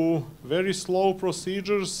to very slow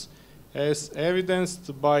procedures as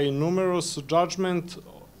evidenced by numerous judgments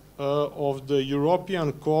of the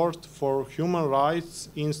European Court for Human Rights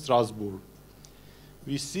in Strasbourg.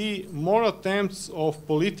 We see more attempts of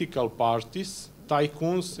political parties,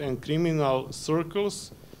 tycoons, and criminal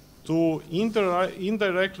circles to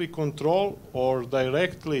indirectly control or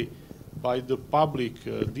directly by the public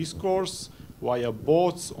discourse via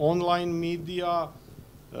bots, online media,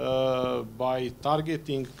 by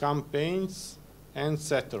targeting campaigns,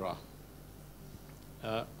 etc.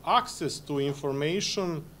 Access to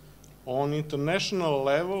information on international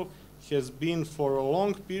level has been for a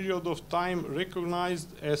long period of time recognized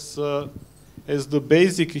as the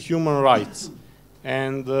basic human rights.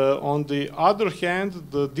 And on the other hand,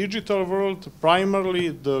 the digital world, primarily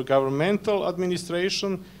the governmental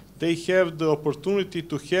administration, they have the opportunity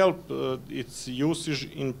to help its usage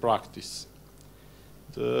in practice.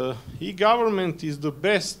 The e-government is the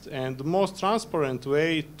best and most transparent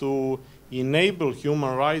way to enable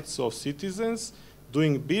human rights of citizens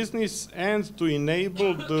doing business and to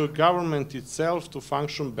enable the government itself to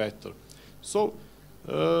function better. So,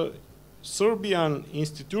 Serbian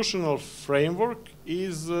institutional framework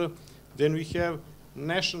is, then we have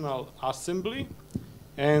National Assembly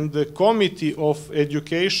and the Committee of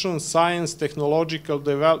Education, Science, Technological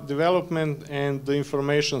Development and the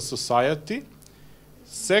Information Society.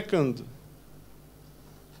 Second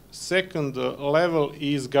level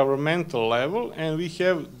is governmental level, and we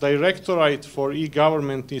have Directorate for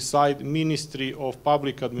e-government inside Ministry of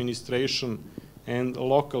Public Administration and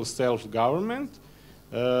Local Self-Government.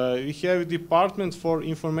 We have Department for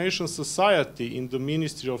Information Society in the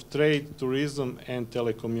Ministry of Trade, Tourism and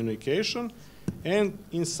Telecommunication, and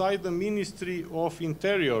inside the Ministry of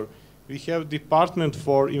Interior we have Department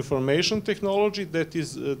for Information Technology that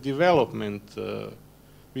is development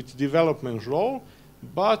with development role,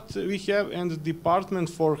 but we have and the Department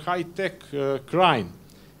for High-Tech Crime.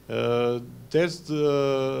 That's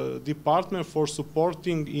the Department for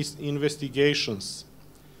supporting investigations.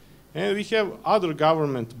 And we have other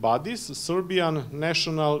government bodies, Serbian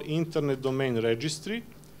National Internet Domain Registry,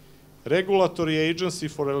 Regulatory Agency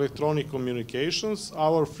for Electronic Communications,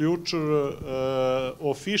 our future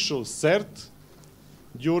official CERT,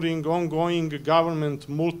 during ongoing government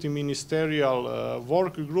multi-ministerial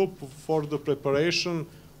work group for the preparation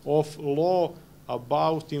of law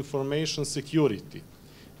about information security.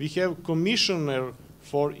 We have Commissioner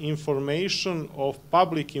for Information of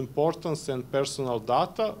Public Importance and Personal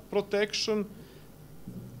Data Protection,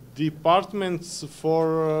 departments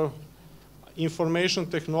for information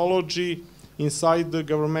technology inside the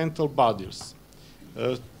governmental bodies.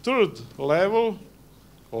 Third level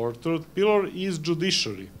or third pillar is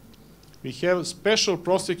judiciary. We have special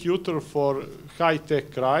prosecutor for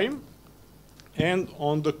high-tech crime, and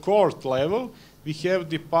on the court level we have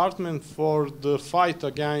department for the fight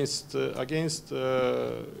against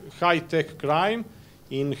high-tech crime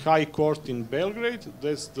in High Court in Belgrade.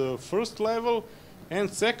 That's the first level.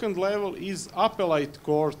 And second level is appellate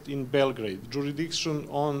court in Belgrade, jurisdiction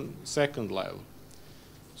on second level.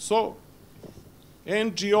 So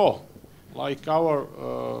NGO, like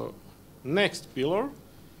our next pillar,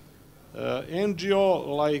 NGO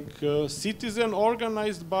like citizen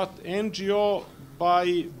organized, but NGO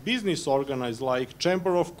by business organized, like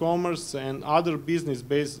Chamber of Commerce and other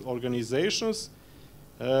business-based organizations,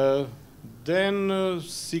 then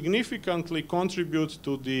significantly contribute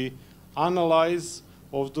to the analyze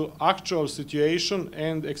of the actual situation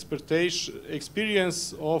and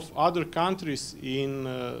experience of other countries in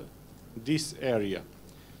this area.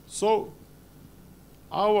 So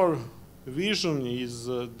our vision is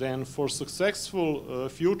then for successful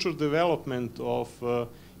future development of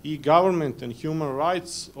e-government and human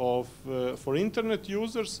rights for internet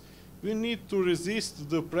users, we need to resist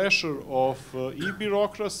the pressure of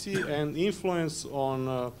e-bureaucracy and influence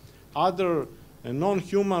on other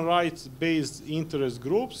non-human rights based interest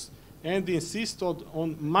groups, and insist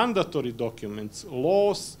on mandatory documents,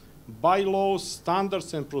 laws, bylaws,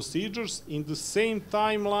 standards and procedures in the same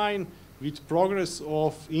timeline with progress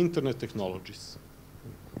of internet technologies.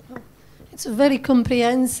 It's a very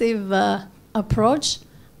comprehensive approach.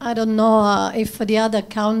 I don't know if for the other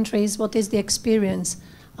countries, what is the experience?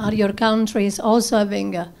 Are your countries also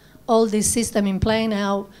having all this system in play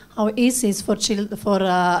now? How easy is for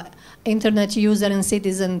internet user and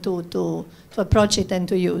citizen to approach it and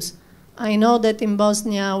to use? I know that in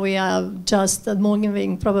Bosnia we are just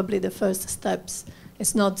moving probably the first steps.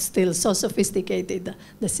 It's not still so sophisticated,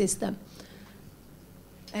 the system.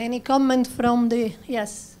 Any comment from the,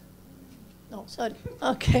 yes? No, sorry,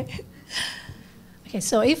 okay. Okay,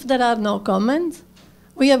 so if there are no comments,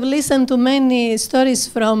 we have listened to many stories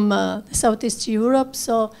from Southeast Europe.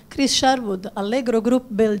 So Chris Sherwood, Allegro Group,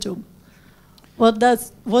 Belgium. What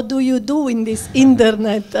do you do in these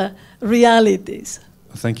internet realities?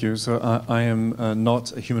 Thank you. So I am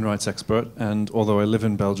not a human rights expert, and although I live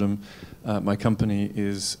in Belgium, my company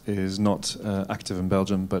is not active in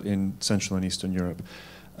Belgium, but in Central and Eastern Europe.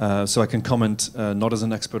 So I can comment not as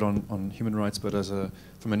an expert on human rights, but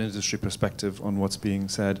from an industry perspective on what's being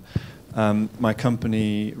said. My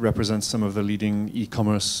company represents some of the leading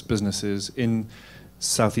e-commerce businesses in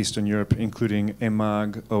Southeastern Europe, including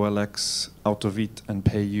EMAG, OLX, Autovit, and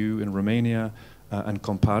PayU in Romania, and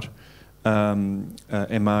Compar.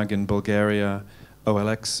 EMAG in Bulgaria,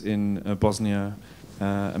 OLX in Bosnia,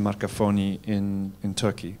 and Marcafoni in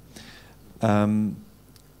Turkey.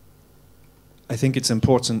 I think it's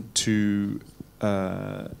important to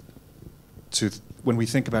when we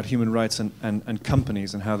think about human rights and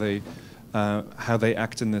companies and how they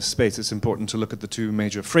act in this space, it's important to look at the two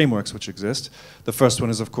major frameworks which exist. The first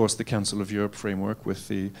one is, of course, the Council of Europe framework with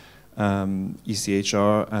the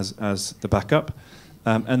ECHR as the backup.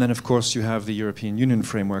 And then, of course, you have the European Union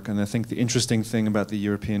framework. And I think the interesting thing about the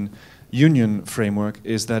European Union framework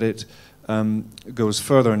is that it goes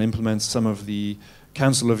further and implements some of the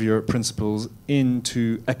Council of Europe principles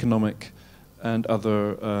into economic and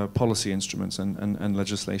other policy instruments and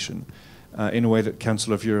legislation in a way that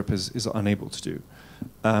Council of Europe is unable to do.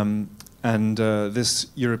 This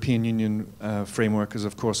European Union framework is,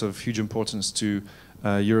 of course, of huge importance to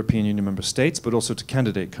European Union member states, but also to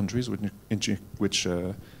candidate countries, which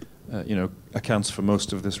accounts for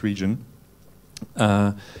most of this region.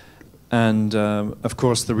 Of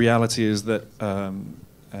course, the reality is that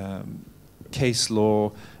case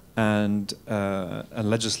law and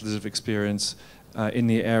legislative experience in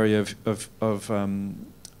the area of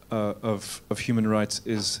human rights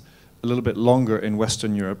is a little bit longer in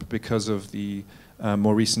Western Europe because of the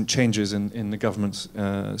more recent changes in the government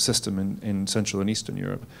system in Central and Eastern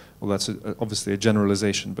Europe. Well, that's obviously a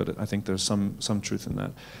generalization, but I think there's some truth in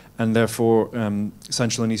that. And therefore,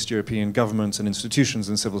 Central and East European governments and institutions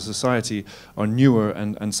and civil society are newer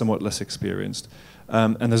and somewhat less experienced.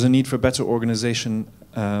 And there's a need for better organization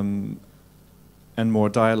and more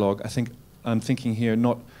dialogue. I think I'm thinking here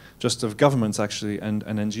not just of governments actually and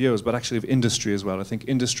NGOs, but actually of industry as well. I think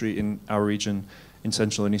industry in our region, in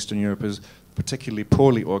Central and Eastern Europe, is particularly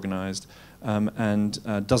poorly organized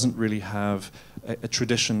and doesn't really have a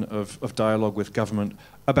tradition of dialogue with government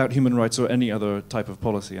about human rights or any other type of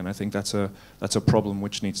policy. And I think that's a problem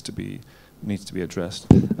which needs to be addressed.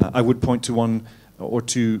 I would point to one or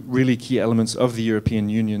two really key elements of the European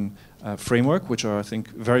Union framework, which are, I think,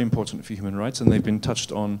 very important for human rights, and they've been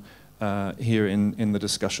touched on here in the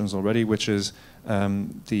discussions already, which is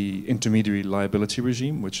the intermediary liability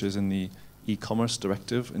regime, which is in the e-commerce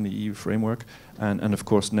directive in the EU framework, and of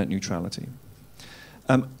course net neutrality.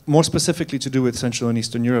 More specifically to do with Central and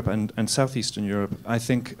Eastern Europe and Southeastern Europe, I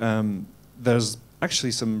think there's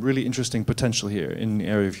actually some really interesting potential here in the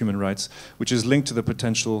area of human rights, which is linked to the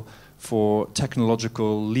potential for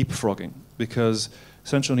technological leapfrogging, because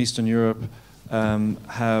Central and Eastern Europe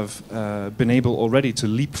have been able already to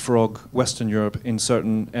leapfrog Western Europe in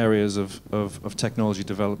certain areas of technology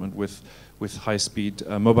development with high-speed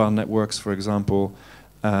mobile networks, for example,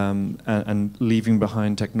 and leaving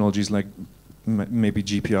behind technologies like maybe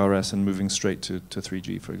GPRS and moving straight to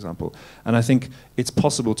 3G, for example. And I think it's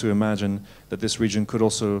possible to imagine that this region could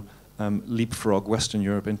also leapfrog Western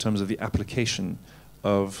Europe in terms of the application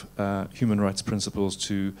of human rights principles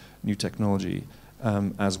to new technology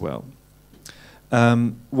as well.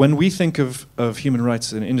 When we think of human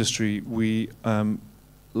rights in industry, we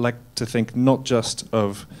like to think not just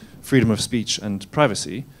of freedom of speech and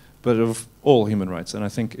privacy, but of all human rights. And I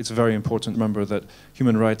think it's very important to remember that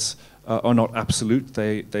human rights are not absolute.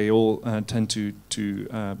 They all tend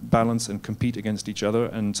to balance and compete against each other.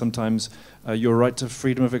 And sometimes your right to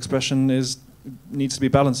freedom of expression needs to be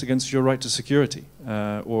balanced against your right to security,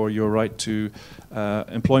 or your right to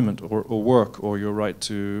employment or work, or your right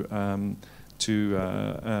to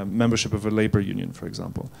membership of a labor union, for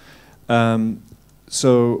example.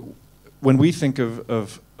 So when we think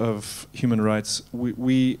of human rights,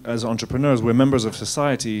 we as entrepreneurs, we're members of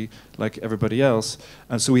society like everybody else,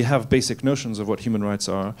 and so we have basic notions of what human rights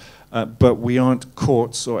are, but we aren't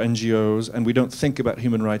courts or NGOs, and we don't think about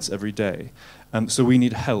human rights every day. So we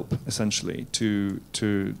need help, essentially, to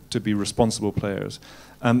be responsible players.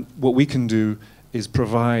 What we can do is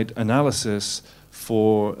provide analysis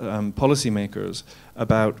for policymakers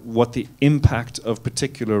about what the impact of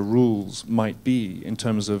particular rules might be in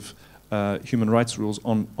terms of human rights rules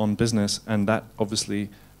on business, and that obviously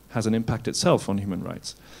has an impact itself on human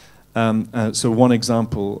rights. So one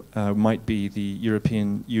example might be the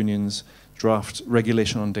European Union's draft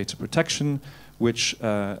regulation on data protection, which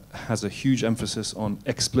has a huge emphasis on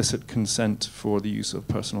explicit consent for the use of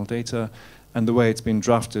personal data, and the way it's been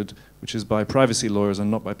drafted, which is by privacy lawyers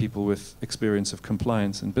and not by people with experience of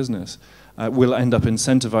compliance in business, will end up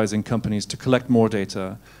incentivizing companies to collect more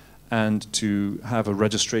data and to have a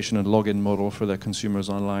registration and login model for their consumers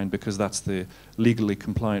online, because that's the legally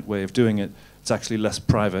compliant way of doing it. It's actually less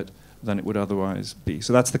private than it would otherwise be.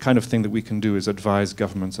 So that's the kind of thing that we can do, is advise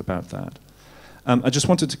governments about that. I just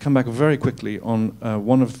wanted to come back very quickly on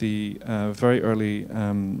one of the very early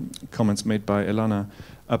comments made by Elvana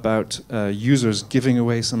about users giving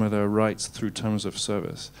away some of their rights through terms of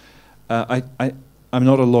service. I'm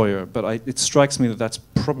not a lawyer, but it strikes me that that's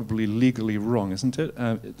probably legally wrong, isn't it?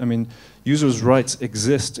 I mean, users' rights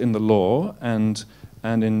exist in the law and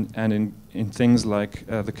in things like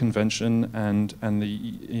the Convention and the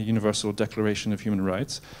Universal Declaration of Human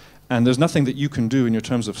Rights, and there's nothing that you can do in your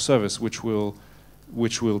terms of service which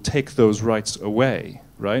will take those rights away,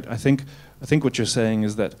 right? I think what you're saying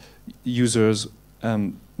is that users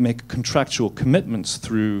make contractual commitments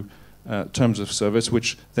through terms of service,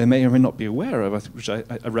 which they may or may not be aware of, which I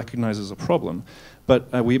recognize as a problem.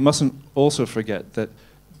 But we mustn't also forget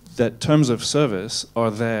that terms of service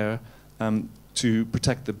are there to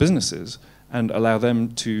protect the businesses and allow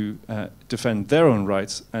them to defend their own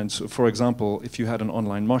rights. And so, for example, if you had an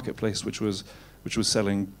online marketplace which was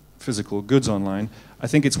selling physical goods online, I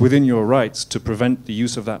think it's within your rights to prevent the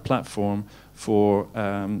use of that platform for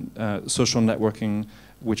social networking,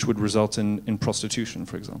 which would result in prostitution,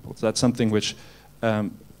 for example. So that's something which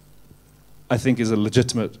I think is a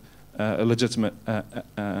legitimate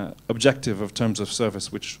objective of terms of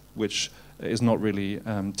service, which is not really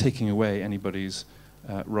taking away anybody's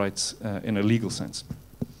rights in a legal sense.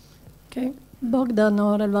 Okay, Bogdan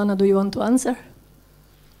or Elvana, do you want to answer?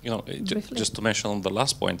 You know, just to mention the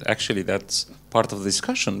last point, actually that's part of the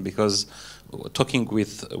discussion, because talking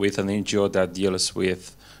with an NGO that deals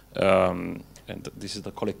with and this is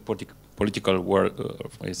the political work,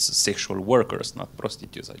 it's sexual workers, not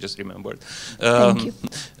prostitutes, I just remembered. Thank you.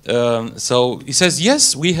 So he says,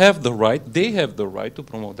 yes, we have the right, they have the right to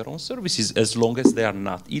promote their own services as long as they are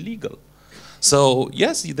not illegal. So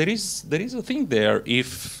yes, there is a thing there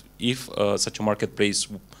if such a marketplace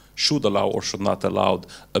should allow or should not allow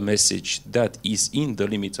a message that is in the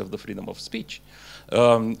limits of the freedom of speech.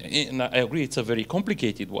 And I agree, it's a very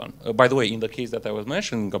complicated one. By the way, in the case that I was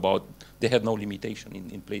mentioning about, they had no limitation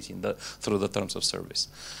in place through the terms of service.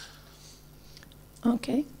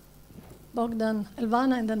 Okay. Bogdan,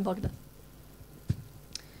 Elvana, and then Bogdan.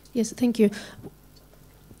 Yes, thank you.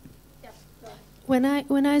 When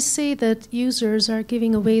I say that users are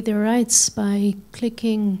giving away their rights by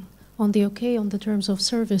clicking on the OK on the terms of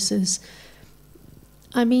services,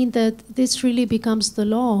 I mean that this really becomes the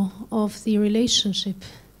law of the relationship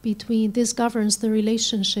between, this governs the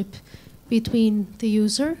relationship between the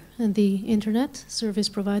user and the internet service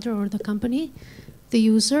provider or the company, the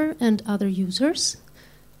user and other users,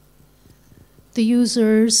 the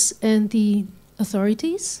users and the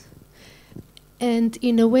authorities. And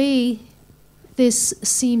in a way, this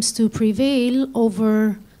seems to prevail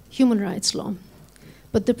over human rights law.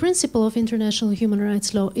 But the principle of international human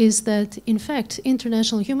rights law is that, in fact,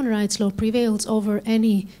 international human rights law prevails over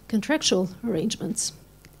any contractual arrangements.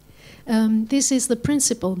 This is the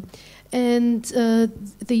principle. And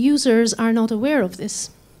the users are not aware of this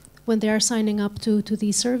when they are signing up to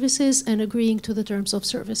these services and agreeing to the terms of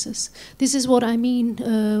services. This is what I mean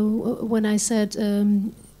when I said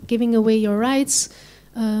giving away your rights.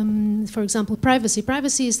 For example, privacy.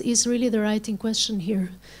 Privacy is really the right in question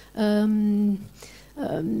here.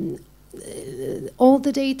 All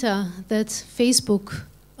the data that Facebook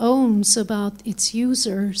owns about its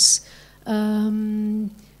users,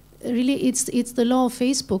 really it's the law of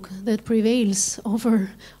Facebook that prevails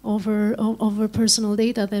over personal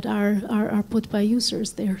data that are put by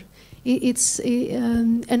users there.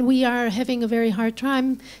 And we are having a very hard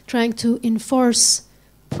time trying to enforce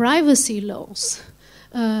privacy laws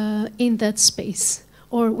in that space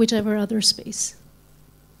or whichever other space.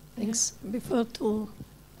 Thanks. Before to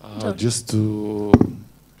just to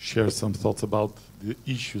share some thoughts about the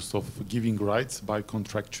issues of giving rights by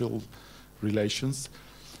contractual relations.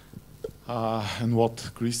 And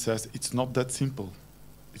what Chris says, it's not that simple.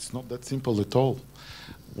 It's not that simple at all.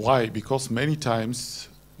 Why? Because many times,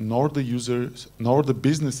 nor the users, nor the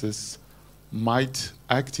businesses might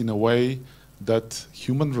act in a way that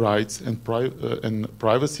human rights and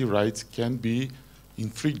privacy rights can be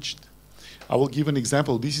infringed. I will give an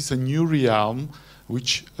example. This is a new realm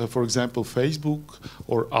which, for example, Facebook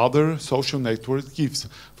or other social networks gives.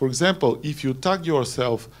 For example, if you tag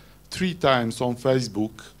yourself 3 times on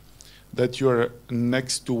Facebook that you are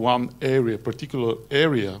next to one area, particular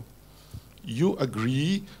area, you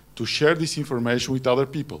agree to share this information with other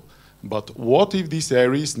people. But what if this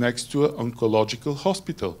area is next to an oncological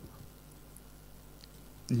hospital?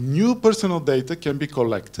 New personal data can be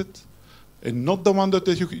collected, and not the one that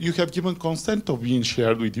you have given consent of being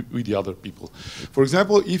shared with the other people. For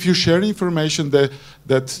example, if you share information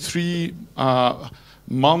that 3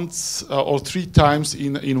 months or 3 times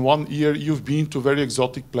in 1 year you've been to very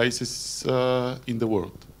exotic places in the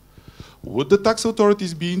world, would the tax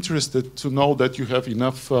authorities be interested to know that you have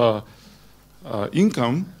enough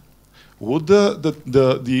income? Would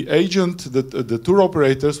the agent, the tour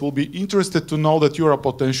operators will be interested to know that you're a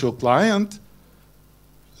potential client?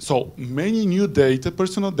 So many new data,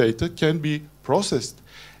 personal data, can be processed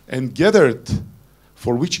and gathered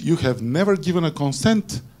for which you have never given a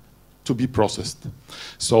consent to be processed.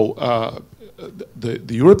 So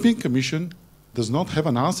the European Commission does not have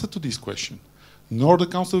an answer to this question, nor the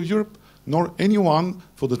Council of Europe, nor anyone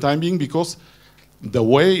for the time being, because the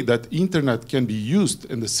way that internet can be used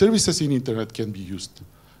and the services in internet can be used,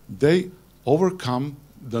 they overcome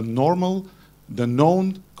the normal, the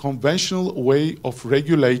known conventional way of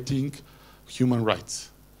regulating human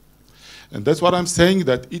rights. And that's what I'm saying,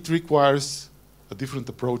 that it requires a different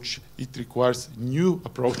approach. It requires new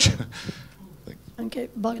approach. Okay,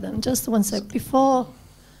 Bogdan, just one sec. Before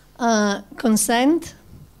consent,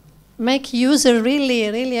 make user really,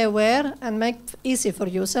 really aware and make easy for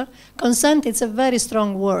user. Consent is a very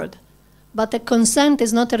strong word, but a consent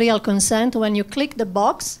is not a real consent when you click the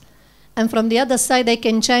box and from the other side they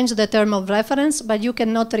can change the term of reference, but you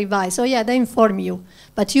cannot revise. So yeah, they inform you.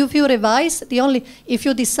 But if you revise, if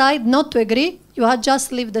you decide not to agree, you have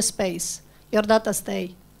just leave the space. Your data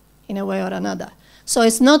stay in a way or another. So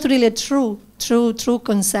it's not really a true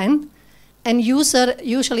consent. And users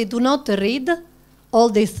usually do not read all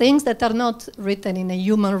these things that are not written in a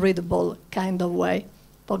human readable kind of way.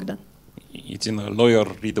 Bogdan. it's in a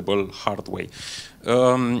lawyer-readable, hard way.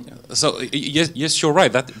 So yes, you're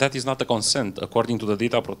right. That is not a consent. According to the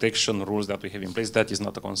data protection rules that we have in place, that is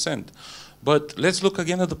not a consent. But let's look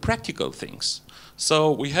again at the practical things.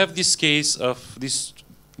 So we have this case of this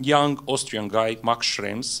young Austrian guy, Max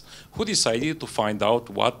Schrems, who decided to find out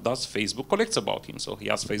what does Facebook collects about him. So he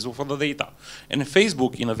asked Facebook for the data. And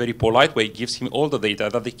Facebook, in a very polite way, gives him all the data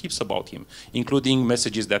that they keeps about him, including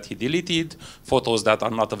messages that he deleted, photos that are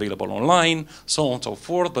not available online, so on and so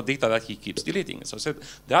forth, the data that he keeps deleting. So I said,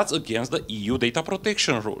 that's against the EU data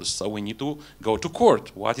protection rules. So we need to go to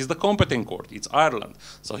court. What is the competent court? It's Ireland.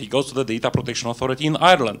 So he goes to the Data Protection Authority in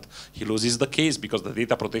Ireland. He loses the case because the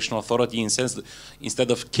Data Protection Authority, instead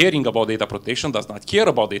of caring about data protection, does not care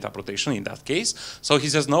about data protection in that case. So he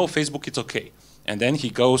says, no, Facebook, it's okay. And then he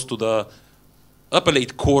goes to the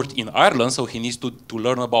appellate court in Ireland, so he needs to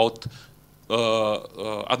learn about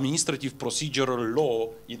administrative procedural law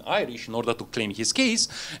in Irish in order to claim his case.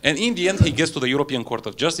 And in the end, he gets to the European Court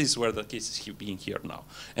of Justice, where the case is being here now.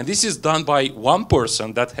 And this is done by one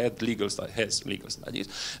person that has legal studies.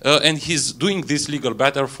 And he's doing this legal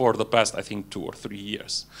battle for the past, I think, 2 or 3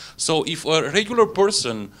 years. So if a regular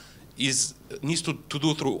person needs to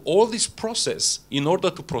do through all this process in order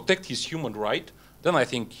to protect his human right, then I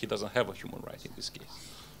think he doesn't have a human right in this case.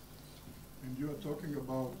 And you are talking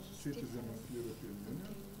about citizens of European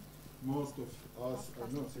Union. Most of us are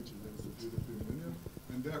not citizens of European Union,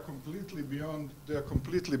 and they are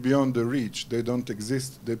completely beyond the reach. They don't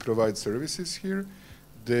exist. They provide services here.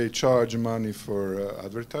 They charge money for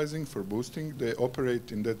advertising, for boosting. They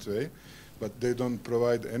operate in that way, but they don't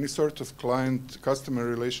provide any sort of customer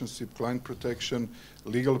relationship, client protection,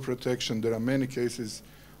 legal protection. There are many cases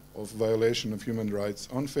of violation of human rights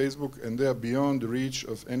on Facebook, and they are beyond the reach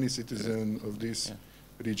of any citizen of this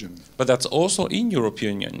region. But that's also in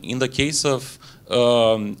European Union. In the case of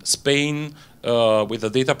Spain, with the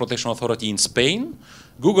Data Protection Authority in Spain,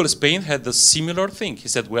 Google Spain had the similar thing. He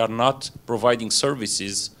said, we are not providing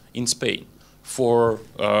services in Spain for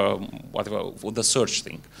whatever, for the search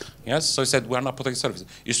thing. Yes, so he said, we are not protecting services.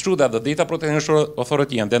 It's true that the Data Protection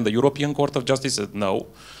Authority and then the European Court of Justice said no,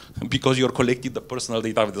 because you're collecting the personal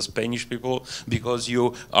data of the Spanish people, because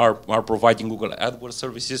you are providing Google AdWords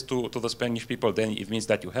services to the Spanish people, then it means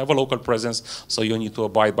that you have a local presence, so you need to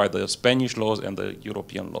abide by the Spanish laws and the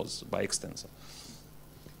European laws by extension.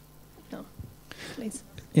 No, please.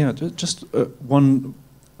 Yeah, just one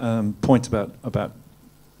point about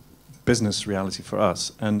business reality for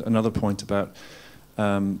us, and another point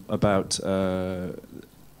about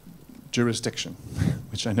jurisdiction,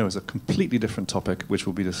 which I know is a completely different topic, which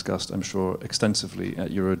will be discussed, I'm sure, extensively at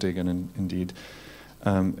Eurodig and indeed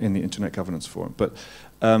in the Internet Governance Forum. But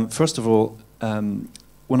first of all,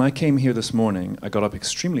 when I came here this morning, I got up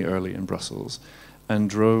extremely early in Brussels and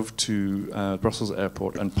drove to Brussels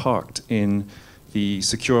Airport and parked in the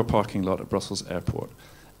secure parking lot at Brussels Airport.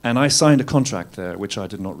 And I signed a contract there, which I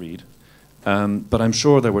did not read. But I'm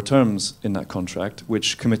sure there were terms in that contract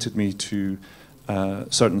which committed me to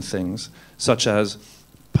certain things, such as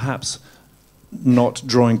perhaps not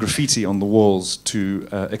drawing graffiti on the walls to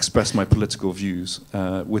express my political views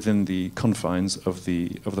within the confines of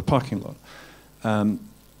the parking lot.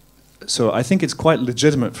 So I think it's quite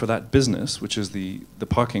legitimate for that business, which is the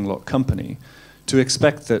parking lot company, to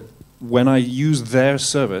expect that when I use their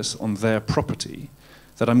service on their property,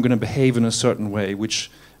 that I'm going to behave in a certain way which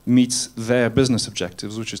meets their business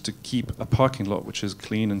objectives, which is to keep a parking lot which is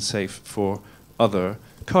clean and safe for other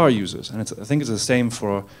car users. And I think it's the same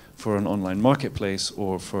for an online marketplace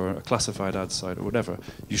or for a classified ad site or whatever.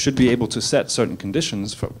 You should be able to set certain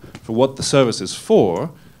conditions for what the service is for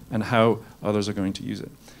and how others are going to use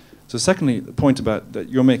it. So secondly, the point that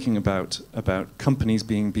you're making about companies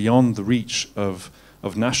being beyond the reach of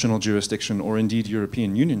national jurisdiction or indeed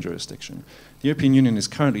European Union jurisdiction. The European Union is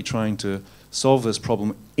currently trying to solve this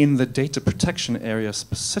problem in the data protection area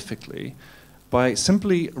specifically by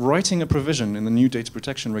simply writing a provision in the new data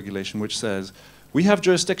protection regulation which says we have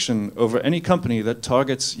jurisdiction over any company that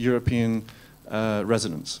targets European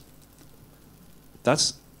residents.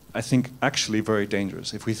 That's, I think, actually very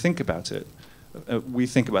dangerous. If we think about it, we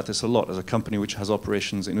think about this a lot as a company which has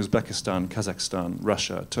operations in Uzbekistan, Kazakhstan,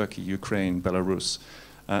 Russia, Turkey, Ukraine, Belarus,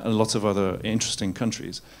 and lots of other interesting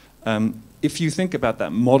countries. If you think about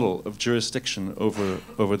that model of jurisdiction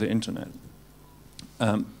over the internet,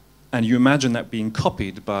 and you imagine that being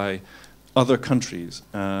copied by other countries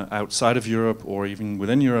outside of Europe or even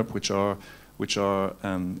within Europe, which are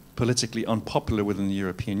politically unpopular within the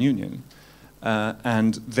European Union,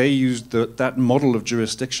 and they used that model of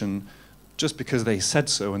jurisdiction just because they said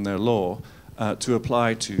so in their law, to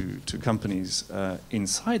apply to companies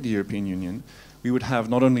inside the European Union, we would have,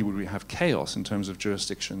 not only would we have chaos in terms of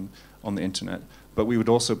jurisdiction on the internet, but we would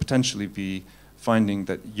also potentially be finding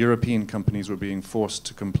that European companies were being forced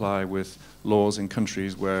to comply with laws in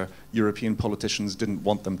countries where European politicians didn't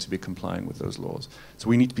want them to be complying with those laws. So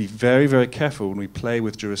we need to be very, very careful when we play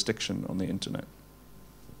with jurisdiction on the internet.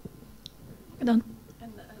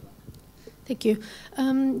 Thank you.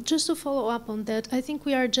 Just to follow up on that, I think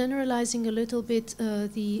we are generalizing a little bit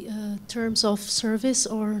the terms of service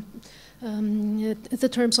or the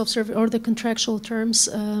terms of service or the contractual terms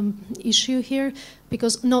issue here,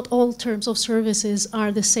 because not all terms of services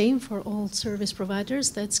are the same for all service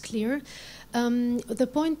providers, that's clear. The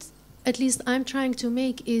point, at least I'm trying to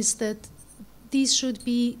make, is that these should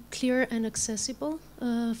be clear and accessible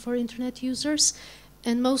for internet users,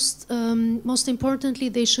 and most importantly,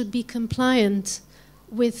 they should be compliant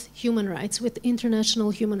with human rights, with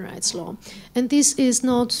international human rights law. And this is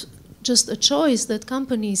not just a choice that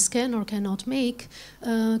companies can or cannot make.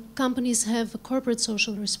 Companies have a corporate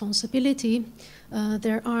social responsibility.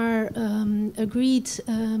 There are agreed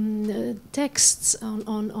texts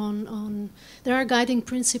there are guiding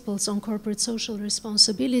principles on corporate social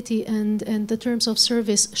responsibility, and the terms of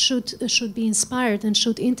service should be inspired and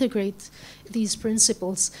should integrate these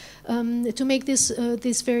principles. To make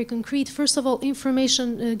this very concrete, first of all,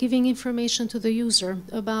 giving information to the user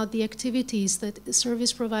about the activities that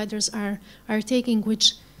service providers are taking,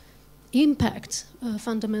 which impact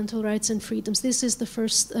fundamental rights and freedoms. This is the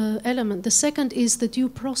first element. The second is the due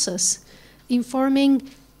process, informing,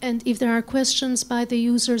 and if there are questions by the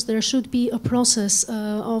users, there should be a process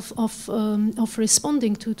of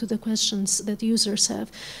responding to the questions that users have.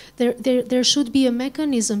 There should be a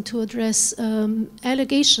mechanism to address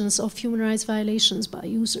allegations of human rights violations by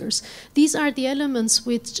users. These are the elements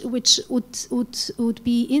which would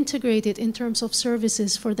be integrated in terms of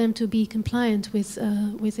services for them to be compliant with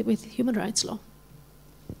human rights law.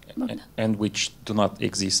 And which do not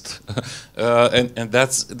exist. and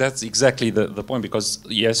that's exactly the point, because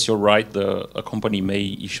yes, you're right, a company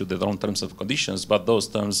may issue their own terms and conditions, but those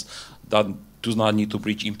terms do not need to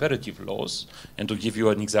breach imperative laws. And to give you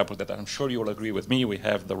an example that I'm sure you'll agree with me, we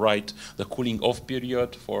have the cooling off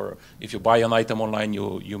period for, if you buy an item online,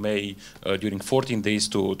 you may, during 14 days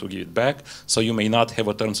to give it back. So you may not have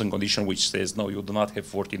a terms and condition which says, no, you do not have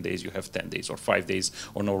 14 days, you have 10 days or 5 days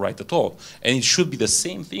or no right at all. And it should be the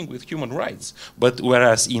same thing with human rights. But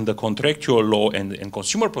whereas in the contractual law and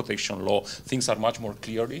consumer protection law, things are much more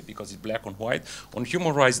clearly, because it's black and white. On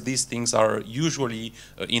human rights, these things are usually,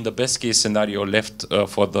 in the best case scenario, left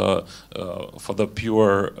for the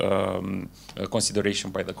pure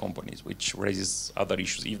consideration by the companies, which raises other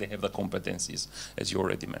issues if they have the competencies, as you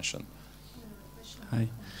already mentioned. Hi.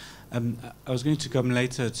 I was going to come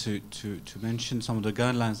later to mention some of the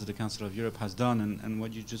guidelines that the Council of Europe has done, and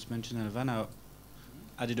what you just mentioned, Elvana,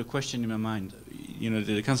 added a question in my mind. You know,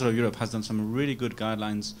 the Council of Europe has done some really good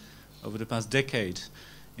guidelines over the past decade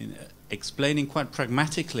in explaining quite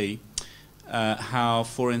pragmatically how,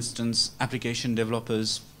 for instance, application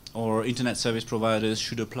developers or internet service providers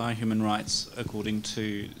should apply human rights according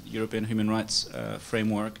to European human rights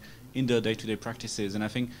framework in their day-to-day practices. And I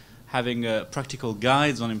think having practical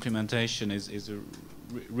guides on implementation is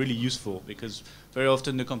really useful, because very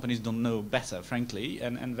often the companies don't know better, frankly,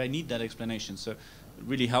 and they need that explanation. So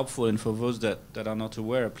really helpful, and for those that are not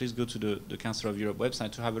aware, please go to the Council of Europe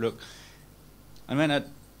website to have a look. And then at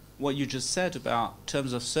what you just said about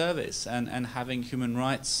terms of service and having human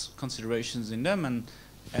rights considerations in them,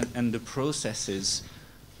 and the processes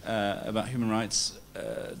about human rights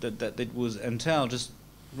that it was entail, just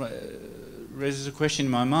raises a question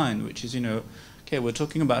in my mind, which is, you know, okay, we're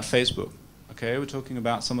talking about Facebook, okay, we're talking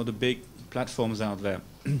about some of the big platforms out there,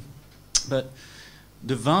 but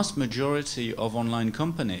the vast majority of online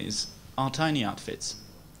companies are tiny outfits.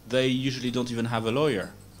 They usually don't even have a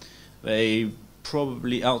lawyer. They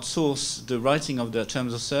probably outsource the writing of their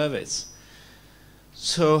terms of service.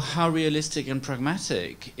 So how realistic and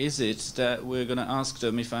pragmatic is it that we're going to ask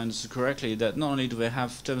them, if I understood correctly, that not only do they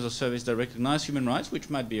have terms of service that recognize human rights, which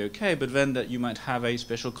might be okay, but then that you might have a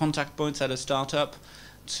special contact point at a startup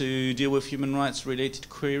to deal with human rights related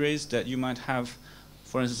queries, that you might have,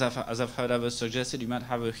 for instance, as I've heard others suggested, you might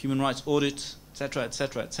have a human rights audit, etc.,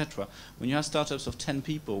 etc., etc. When you have startups of 10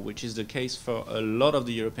 people, which is the case for a lot of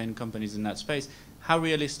the European companies in that space, how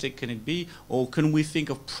realistic can it be? Or can we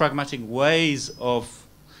think of pragmatic ways of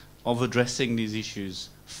addressing these issues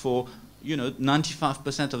for, you know,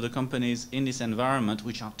 95% of the companies in this environment,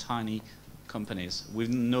 which are tiny companies with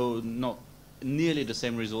not nearly the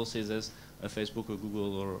same resources as Facebook or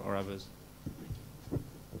Google or others?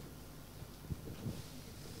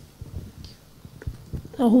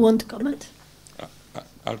 Who want to comment?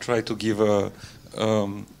 I'll try to give a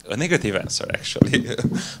negative answer, actually,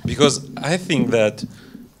 because I think that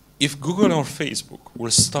if Google or Facebook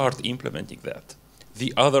will start implementing that,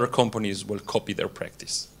 the other companies will copy their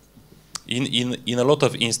practice in a lot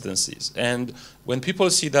of instances. And when people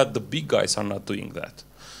see that the big guys are not doing that,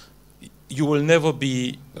 you will never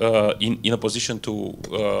be in a position to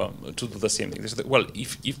do the same thing. They say, well,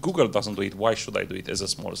 if Google doesn't do it, why should I do it as a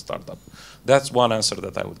small startup? That's one answer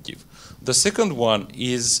that I would give. The second one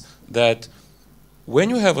is that when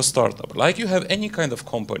you have a startup, like you have any kind of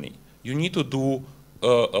company, you need to do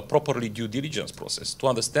a properly due diligence process to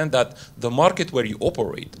understand that the market where you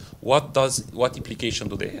operate, what implication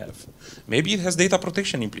do they have? Maybe it has data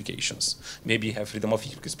protection implications. Maybe you have freedom of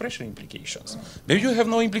expression implications. Maybe you have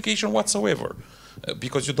no implication whatsoever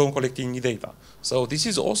because you don't collect any data. So this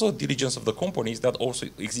is also diligence of the companies that also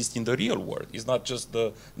exist in the real world. It's not just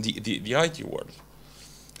the IT world.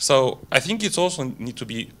 So I think it's also need to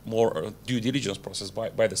be more due diligence process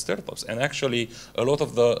by the startups. And actually, a lot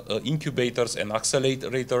of the incubators and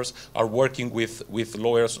accelerators are working with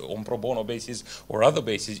lawyers on pro bono basis or other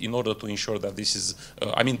basis in order to ensure that this is,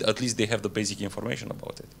 I mean, at least they have the basic information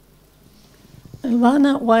about it.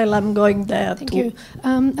 Elvana, while I'm going there. Thank you.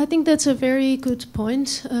 I think that's a very good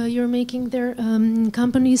point you're making there.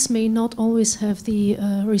 Companies may not always have the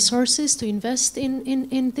resources to invest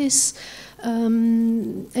in this.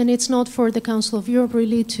 And it's not for the Council of Europe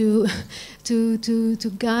really to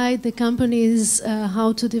guide the companies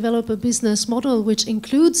how to develop a business model which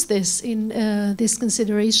includes this in this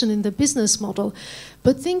consideration in the business model.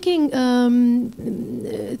 But thinking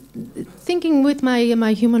with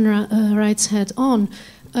my human rights hat on,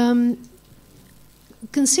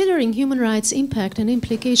 considering human rights impact and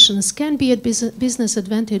implications can be a business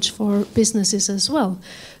advantage for businesses as well.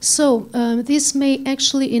 So this may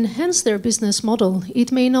actually enhance their business model.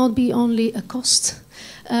 It may not be only a cost,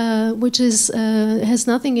 which has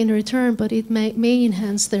nothing in return, but it may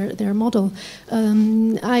enhance their model.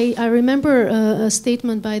 I remember a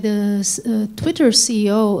statement by the Twitter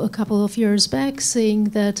CEO a couple of years back saying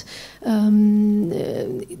that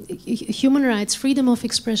human rights, freedom of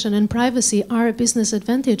expression and privacy are a business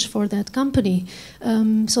advantage for that company.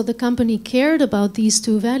 So the company cared about these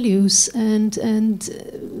two values and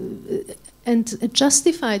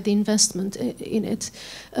justified the investment in it.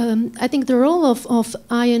 I think the role of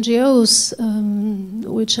INGOs,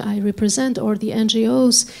 which I represent, or the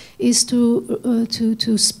NGOs, is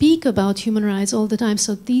to speak about human rights all the time,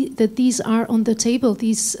 so that these are on the table.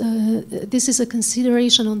 This is a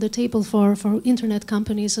consideration on the table for internet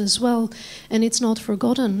companies as well, and it's not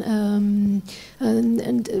forgotten.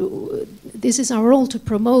 And this is our role to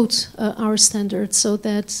promote our standards, so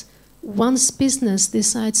that once business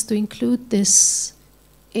decides to include this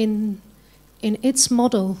in its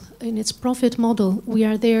model, in its profit model, we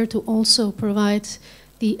are there to also provide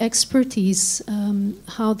the expertise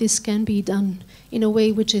how this can be done in a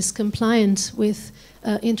way which is compliant with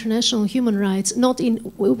international human rights, not in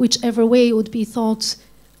whichever way would be thought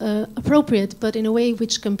appropriate, but in a way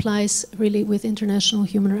which complies really with international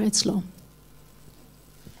human rights law.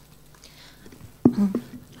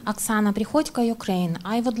 Oksana Prihodko, Ukraine.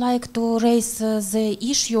 I would like to raise the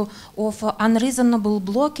issue of unreasonable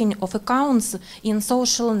blocking of accounts in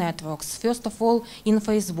social networks, first of all in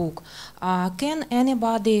Facebook. Can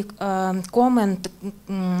anybody comment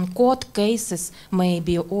court cases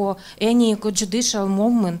maybe, or any judicial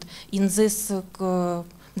movement in this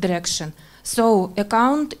direction? So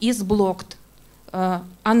account is blocked.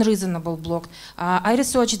 Unreasonable blocked. I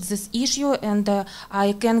researched this issue, and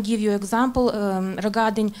I can give you example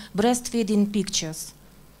regarding breastfeeding pictures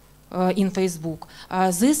in Facebook.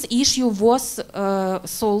 This issue was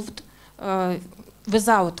solved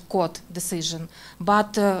without court decision,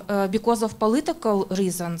 but because of political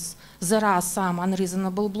reasons, there are some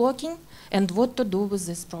unreasonable blocking. And what to do with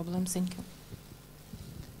this problem? Thank you.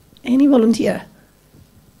 Any volunteer?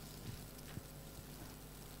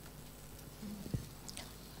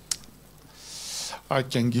 I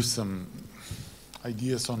can give some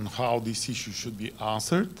ideas on how this issue should be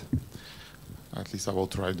answered. At least I will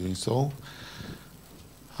try doing so.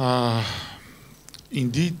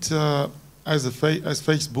 Indeed, as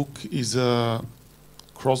Facebook is a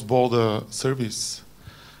cross-border service,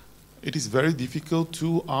 it is very difficult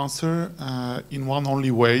to answer in one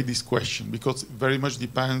only way this question, because it very much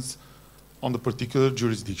depends on the particular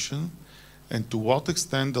jurisdiction and to what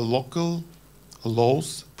extent the local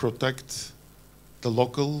laws protect the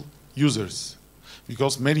local users.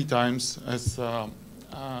 Because many times, as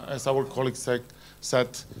our colleague said,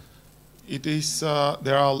 it is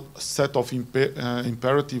there are a set of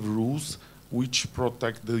imperative rules which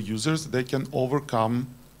protect the users, they can overcome,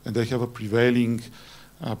 and they have a prevailing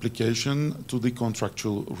application to the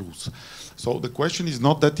contractual rules. So the question is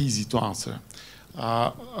not that easy to answer.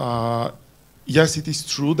 Yes, it is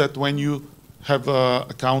true that when you have an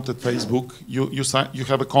account at Facebook, you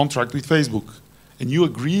have a contract with Facebook, and you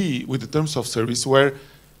agree with the terms of service where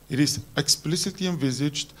it is explicitly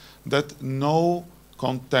envisaged that no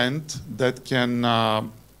content that can,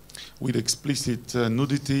 with explicit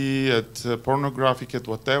nudity, pornographic,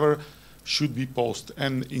 whatever, should be posted.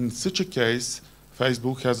 And in such a case,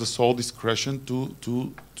 Facebook has a sole discretion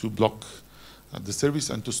to block the service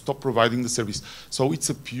and to stop providing the service. So it's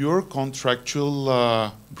a pure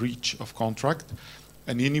contractual breach of contract,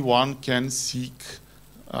 and anyone can seek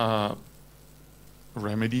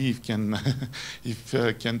remedy if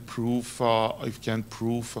can prove,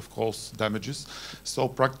 of course, damages. So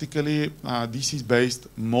practically, this is based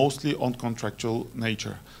mostly on contractual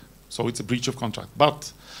nature. So it's a breach of contract.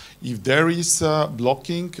 But if there is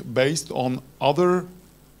blocking based on other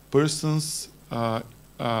person's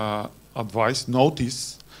advice,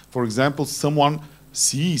 notice, for example, someone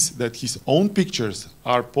sees that his own pictures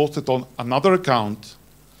are posted on another account,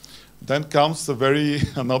 then comes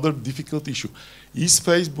another difficult issue. Is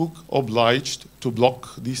Facebook obliged to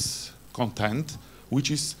block this content,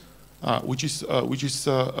 which is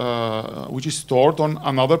stored on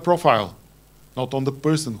another profile, not on the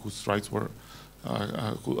person whose rights who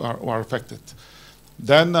are affected?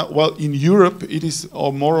 Then, well, in Europe, it is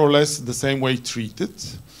more or less the same way treated.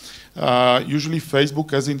 Usually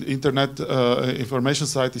Facebook as an Internet Information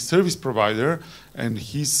Society service provider, and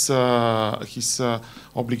his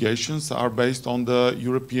obligations are based on the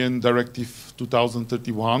European Directive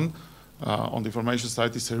 2031 on the Information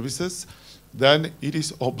Society services. Then it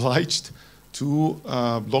is obliged to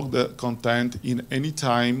block the content in any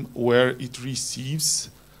time where it receives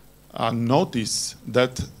a notice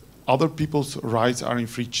that other people's rights are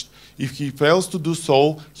infringed. If he fails to do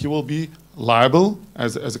so, he will be liable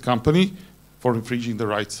as a company for infringing the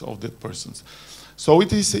rights of the persons. So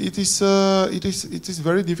it is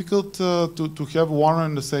very difficult to have one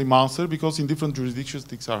and the same answer, because in different jurisdictions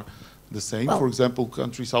things are the same. Well, for example,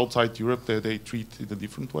 countries outside Europe, they treat it a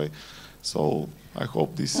different way. So I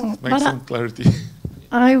hope this makes some clarity.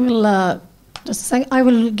 I will I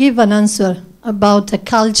will give an answer about the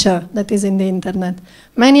culture that is in the internet.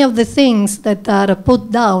 Many of the things that are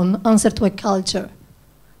put down answer to a culture,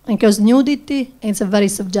 because nudity is a very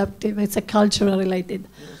subjective, it's a cultural related.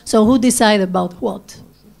 So who decides about what?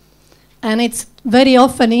 And it's very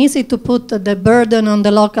often easy to put the burden on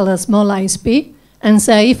the local small ISP and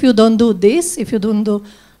say, if you don't do this, if you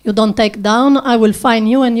don't take down, I will fine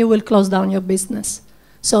you and you will close down your business.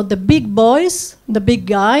 So the big boys, the big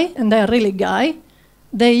guy, and they're really guy,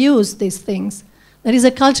 they use these things. There is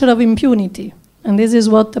a culture of impunity. And this is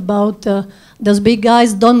what about those big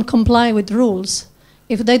guys don't comply with rules.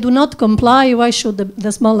 If they do not comply, why should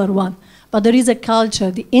the smaller one? But there is a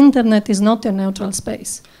culture. The internet is not a neutral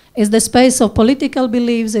space. It's the space of political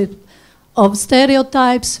beliefs, of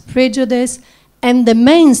stereotypes, prejudice, and the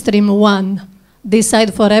mainstream one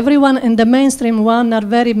decide for everyone, and the mainstream one are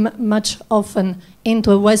very much often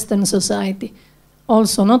into a Western society.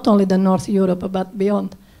 Also, not only the North Europe, but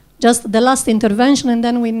beyond. Just the last intervention, and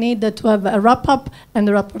then we need to have a wrap-up and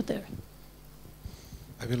a rapporteur.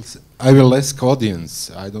 I will ask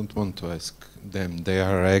audience. I don't want to ask them. They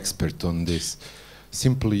are expert on this.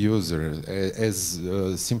 Simple users,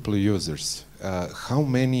 simple users, how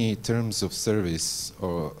many terms of service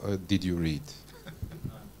did you read?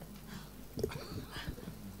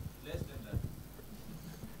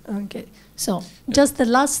 Okay, so just the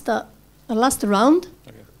last round,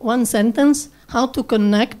 okay. One sentence, how to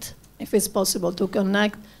connect, if it's possible, to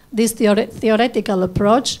connect this theoretical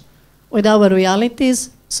approach with our realities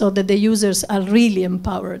so that the users are really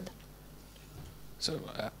empowered. So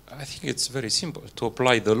I think it's very simple to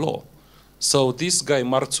apply the law. So this guy,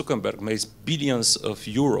 Mark Zuckerberg, makes billions of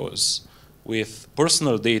euros with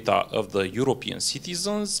personal data of the European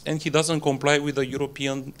citizens, and he doesn't comply with the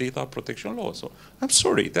European data protection law. So I'm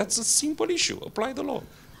sorry, that's a simple issue. Apply the law.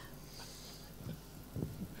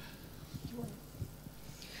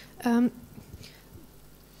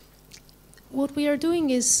 What we are doing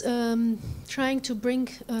is trying to bring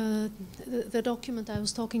the document I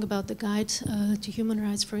was talking about, the guide to human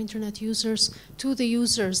rights for internet users, to the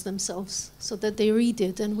users themselves so that they read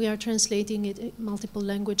it, and we are translating it in multiple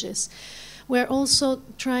languages. We're also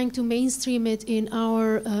trying to mainstream it in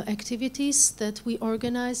our activities that we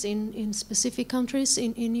organize in specific countries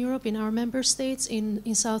in Europe, in our member states,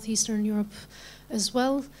 in Southeastern Europe as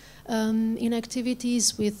well. in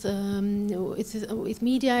activities with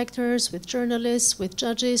media actors, with journalists, with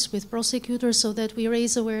judges, with prosecutors, so that we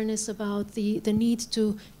raise awareness about the need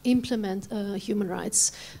to implement human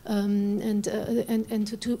rights and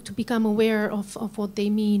to become aware of what they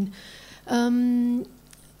mean.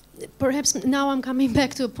 Perhaps now I'm coming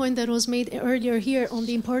back to a point that was made earlier here on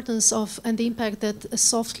the importance of and the impact that a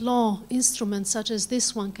soft law instrument such as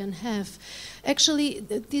this one can have. Actually,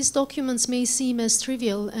 these documents may seem as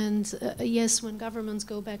trivial, and yes, when governments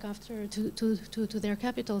go back after to their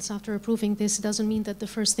capitals after approving this, it doesn't mean that the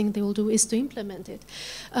first thing they will do is to implement it.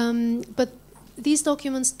 But these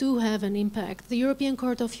documents do have an impact. The European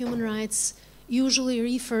Court of Human Rights usually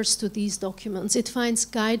refers to these documents. It finds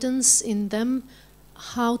guidance in them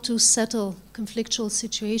how to settle conflictual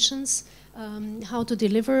situations, how to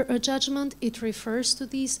deliver a judgment. It refers to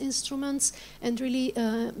these instruments, and really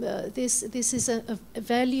this is a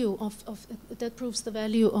value that proves the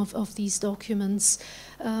value of these documents.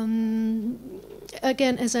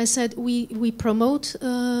 Again, as I said, we promote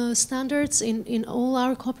standards in all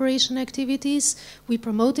our cooperation activities. We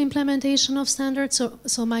promote implementation of standards.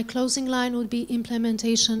 So my closing line would be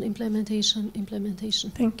implementation, implementation, implementation.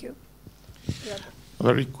 Thank you.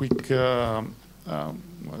 Very quick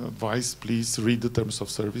advice, please read the terms of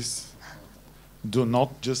service. Do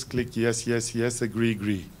not just click yes, yes, yes, agree,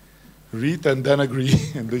 agree. Read and then agree,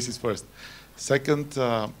 and this is first. Second,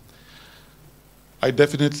 I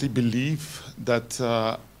definitely believe that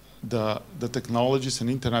the technologies and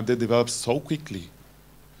internet, they develop so quickly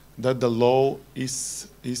that the law is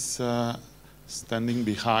standing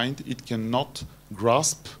behind. It cannot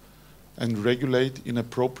grasp and regulate in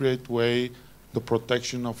appropriate way the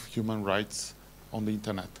protection of human rights on the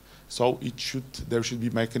internet. So there should be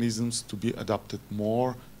mechanisms to be adopted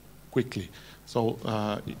more quickly. So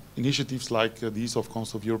initiatives like these of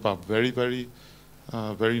Council of Europe are very, very,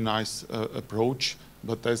 very nice approach.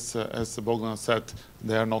 But as Bogdan said,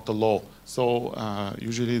 they are not a law. So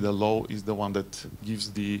usually the law is the one that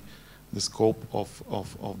gives the scope of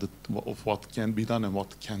what can be done and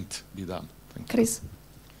what can't be done. Thank you. Chris.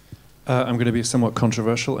 I'm going to be somewhat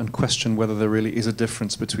controversial and question whether there really is a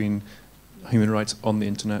difference between human rights on the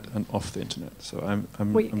internet and off the internet. So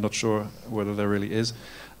I'm not sure whether there really is.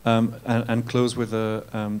 And close with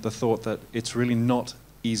the thought that it's really not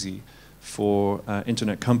easy for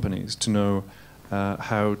internet companies to know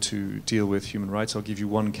how to deal with human rights. I'll give you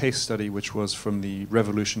one case study, which was from the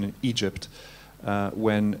revolution in Egypt,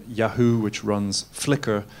 when Yahoo, which runs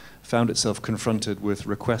Flickr, found itself confronted with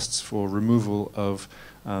requests for removal of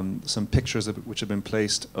some pictures which have been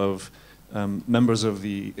placed of members of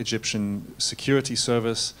the Egyptian security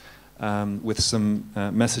service with some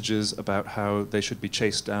messages about how they should be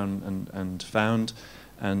chased down and found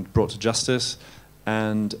and brought to justice.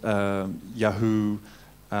 And Yahoo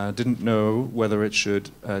didn't know whether it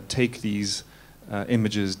should take these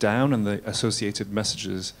images down and the associated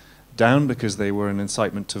messages down because they were an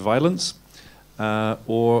incitement to violence,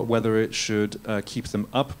 or whether it should keep them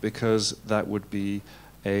up because that would be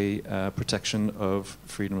a protection of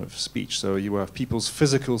freedom of speech. So you have people's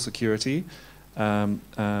physical security,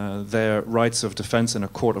 their rights of defense in a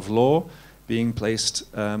court of law being placed,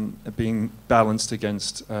 being balanced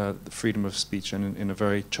against the freedom of speech and in a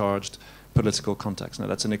very charged political context. Now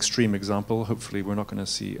that's an extreme example. Hopefully we're not going to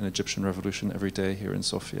see an Egyptian revolution every day here in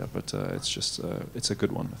Sofia, but it's just, it's a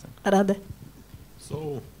good one, I think. Rade.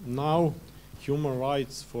 So now human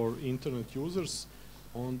rights for internet users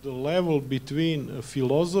on the level between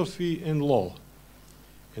philosophy and law.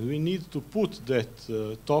 And we need to put that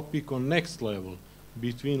topic on next level,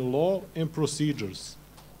 between law and procedures.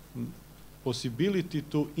 Possibility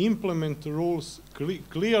to implement rules,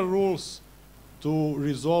 clear rules to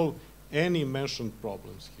resolve any mentioned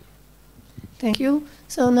problems here. Thank you.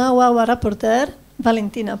 So now our rapporteur,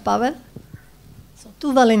 Valentina Pavel. So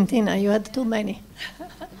to Valentina, you had too many.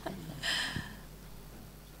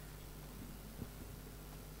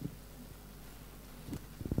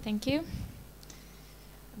 Thank you.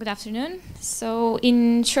 Good afternoon. So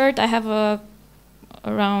in short, I have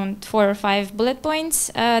around 4 or 5 bullet points.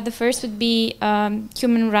 The first would be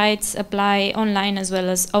human rights apply online as well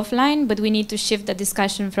as offline, but we need to shift the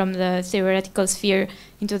discussion from the theoretical sphere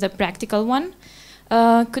into the practical one.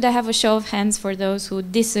 Could I have a show of hands for those who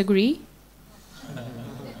disagree?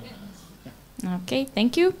 Okay,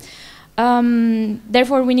 thank you.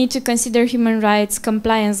 Therefore, we need to consider human rights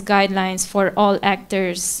compliance guidelines for all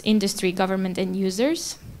actors, industry, government, and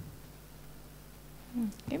users.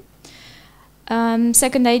 Okay.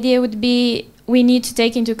 Second idea would be we need to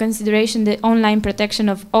take into consideration the online protection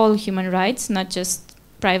of all human rights, not just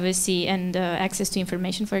privacy and access to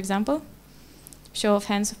information, for example. show of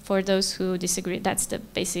hands for those who disagree. That's the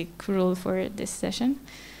basic rule for this session.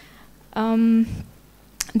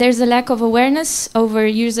 There's a lack of awareness over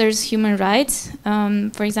users' human rights.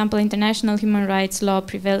 For example, international human rights law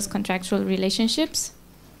prevails contractual relationships.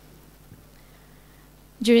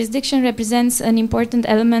 Jurisdiction represents an important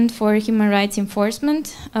element for human rights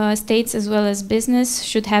enforcement. States as well as business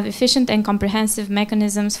should have efficient and comprehensive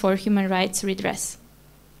mechanisms for human rights redress.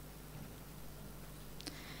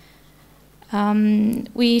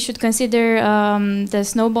 We should consider the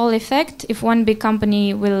snowball effect. If one big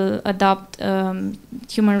company will adopt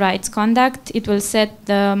human rights conduct, it will set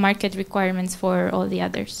the market requirements for all the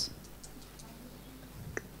others.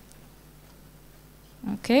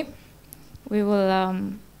 Okay, we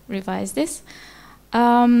will revise this.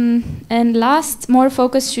 And last, more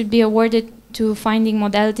focus should be awarded to finding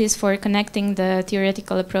modalities for connecting the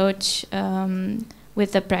theoretical approach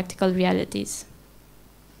with the practical realities.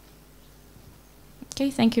 Okay,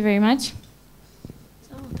 thank you very much.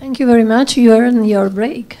 So, thank you very much. You earned your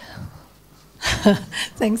break.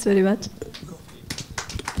 Thanks very much.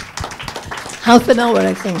 Half an hour,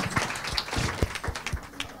 I think.